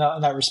America,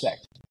 in that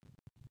respect.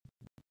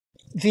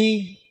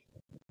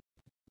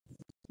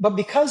 But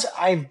because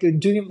I've been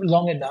doing it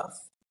long enough,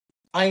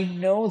 I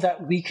know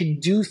that we can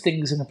do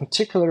things in a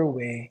particular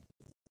way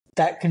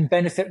that can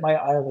benefit my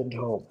island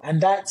home,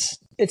 and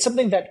it's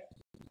something that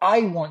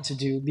I want to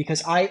do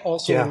because I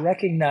also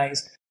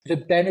recognize the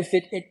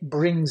benefit it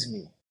brings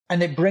me,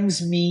 and it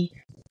brings me.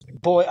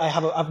 Boy, I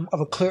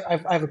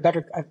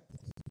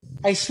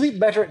sleep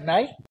better at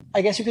night,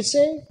 I guess you could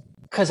say,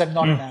 because I'm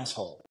not an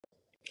asshole.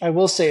 I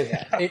will say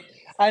that.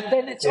 And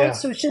then it's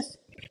also just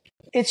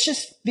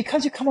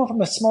because you come up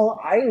from a small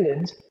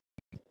island,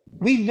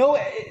 we know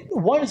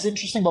what is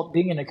interesting about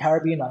being in a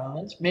Caribbean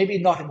island, maybe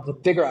not in the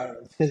bigger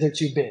islands because they're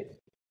too big,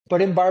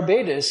 but in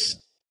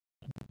Barbados,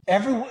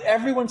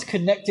 everyone's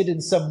connected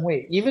in some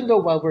way, even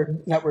though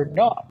we're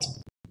not.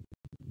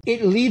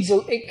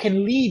 It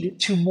can lead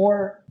to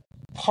more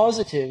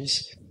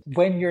positives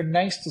when you're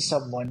nice to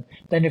someone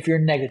than if you're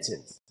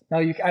negative.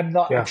 Now,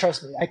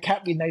 trust me, I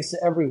can't be nice to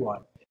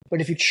everyone. But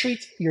if you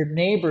treat your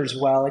neighbors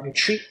well and you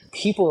treat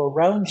people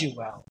around you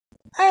well,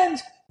 and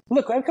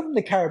look, I come from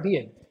the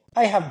Caribbean.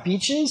 I have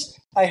beaches,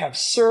 I have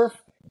surf,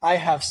 I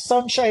have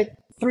sunshine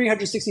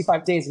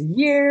 365 days a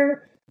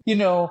year. You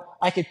know,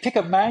 I could pick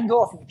a mango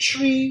off of a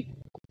tree.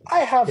 I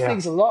have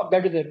things a lot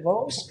better than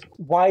most.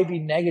 Why be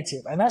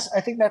negative? And I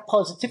think that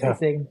positivity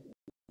thing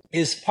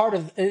is part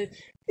of the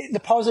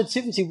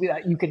positivity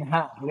that you can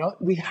have.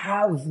 We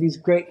have these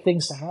great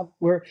things to have.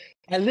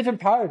 I live in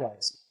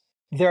paradise.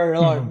 There are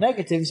a lot of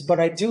negatives, but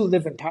I do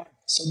live in paradise.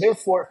 So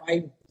therefore,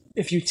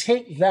 if you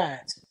take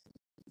that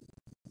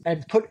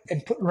and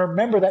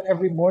remember that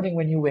every morning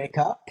when you wake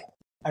up,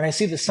 and I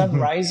see the sun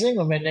rising,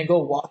 and when I go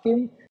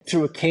walking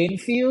through a cane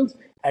field,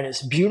 and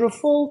it's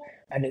beautiful,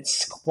 and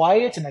it's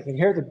quiet, and I can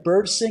hear the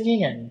birds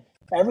singing and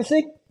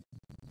everything,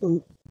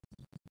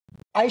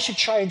 I should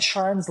try and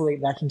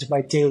translate that into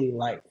my daily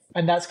life.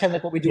 And that's kind of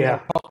like what we do.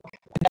 And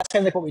that's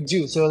kind of like what we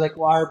do. So like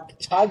our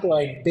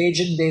tagline,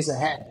 Bajan Days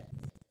Ahead.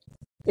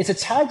 It's a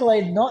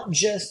tagline not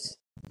just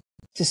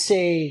to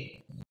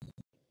say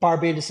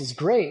Barbados is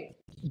great,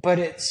 but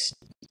it's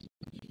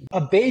a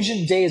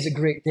Bajan day is a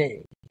great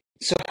day.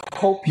 So I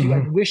hope you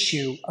and wish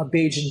you a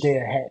Bajan day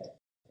ahead.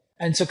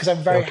 And so, because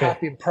I'm very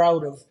happy and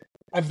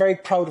I'm very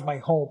proud of my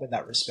home in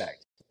that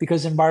respect.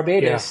 Because in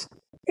Barbados,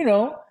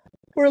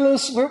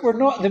 we're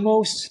not the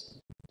most,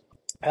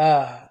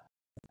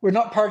 we're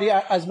not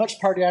as much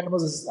party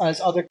animals as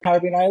other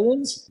Caribbean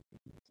islands,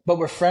 but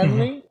we're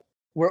friendly.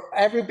 We're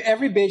every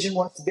Bajan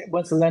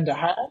wants to lend a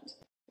hand,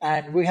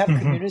 and we have a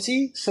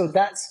community. So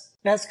that's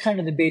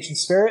kind of the Bajan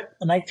spirit,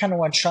 and I kind of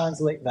want to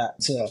translate that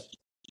to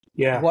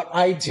what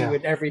I do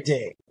in every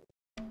day.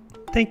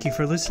 Thank you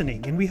for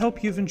listening, and we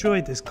hope you've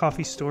enjoyed this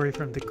coffee story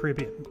from the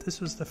Caribbean.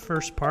 This was the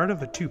first part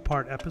of a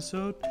 2-part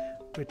episode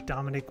with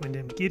Dominic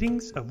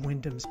Wyndham-Gittens of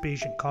Wyndham's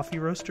Bajan Coffee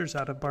Roasters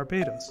out of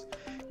Barbados.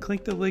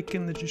 Click the link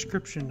in the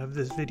description of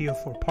this video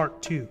for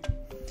part 2.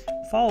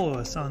 Follow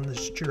us on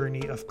this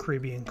journey of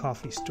Caribbean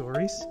coffee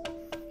stories.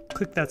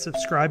 Click that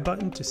subscribe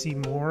button to see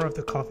more of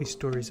the coffee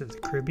stories of the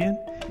Caribbean.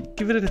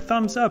 Give it a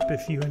thumbs up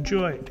if you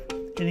enjoyed,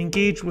 and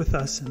engage with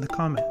us in the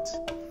comments.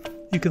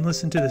 You can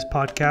listen to this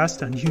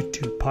podcast on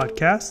YouTube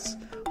Podcasts.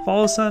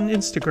 Follow us on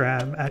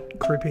Instagram at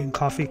Caribbean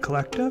Coffee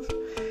Collective,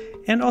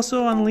 and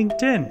also on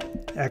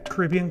LinkedIn at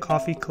Caribbean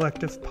Coffee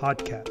Collective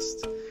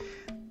Podcast.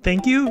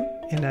 Thank you,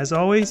 and as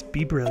always,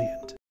 be brilliant.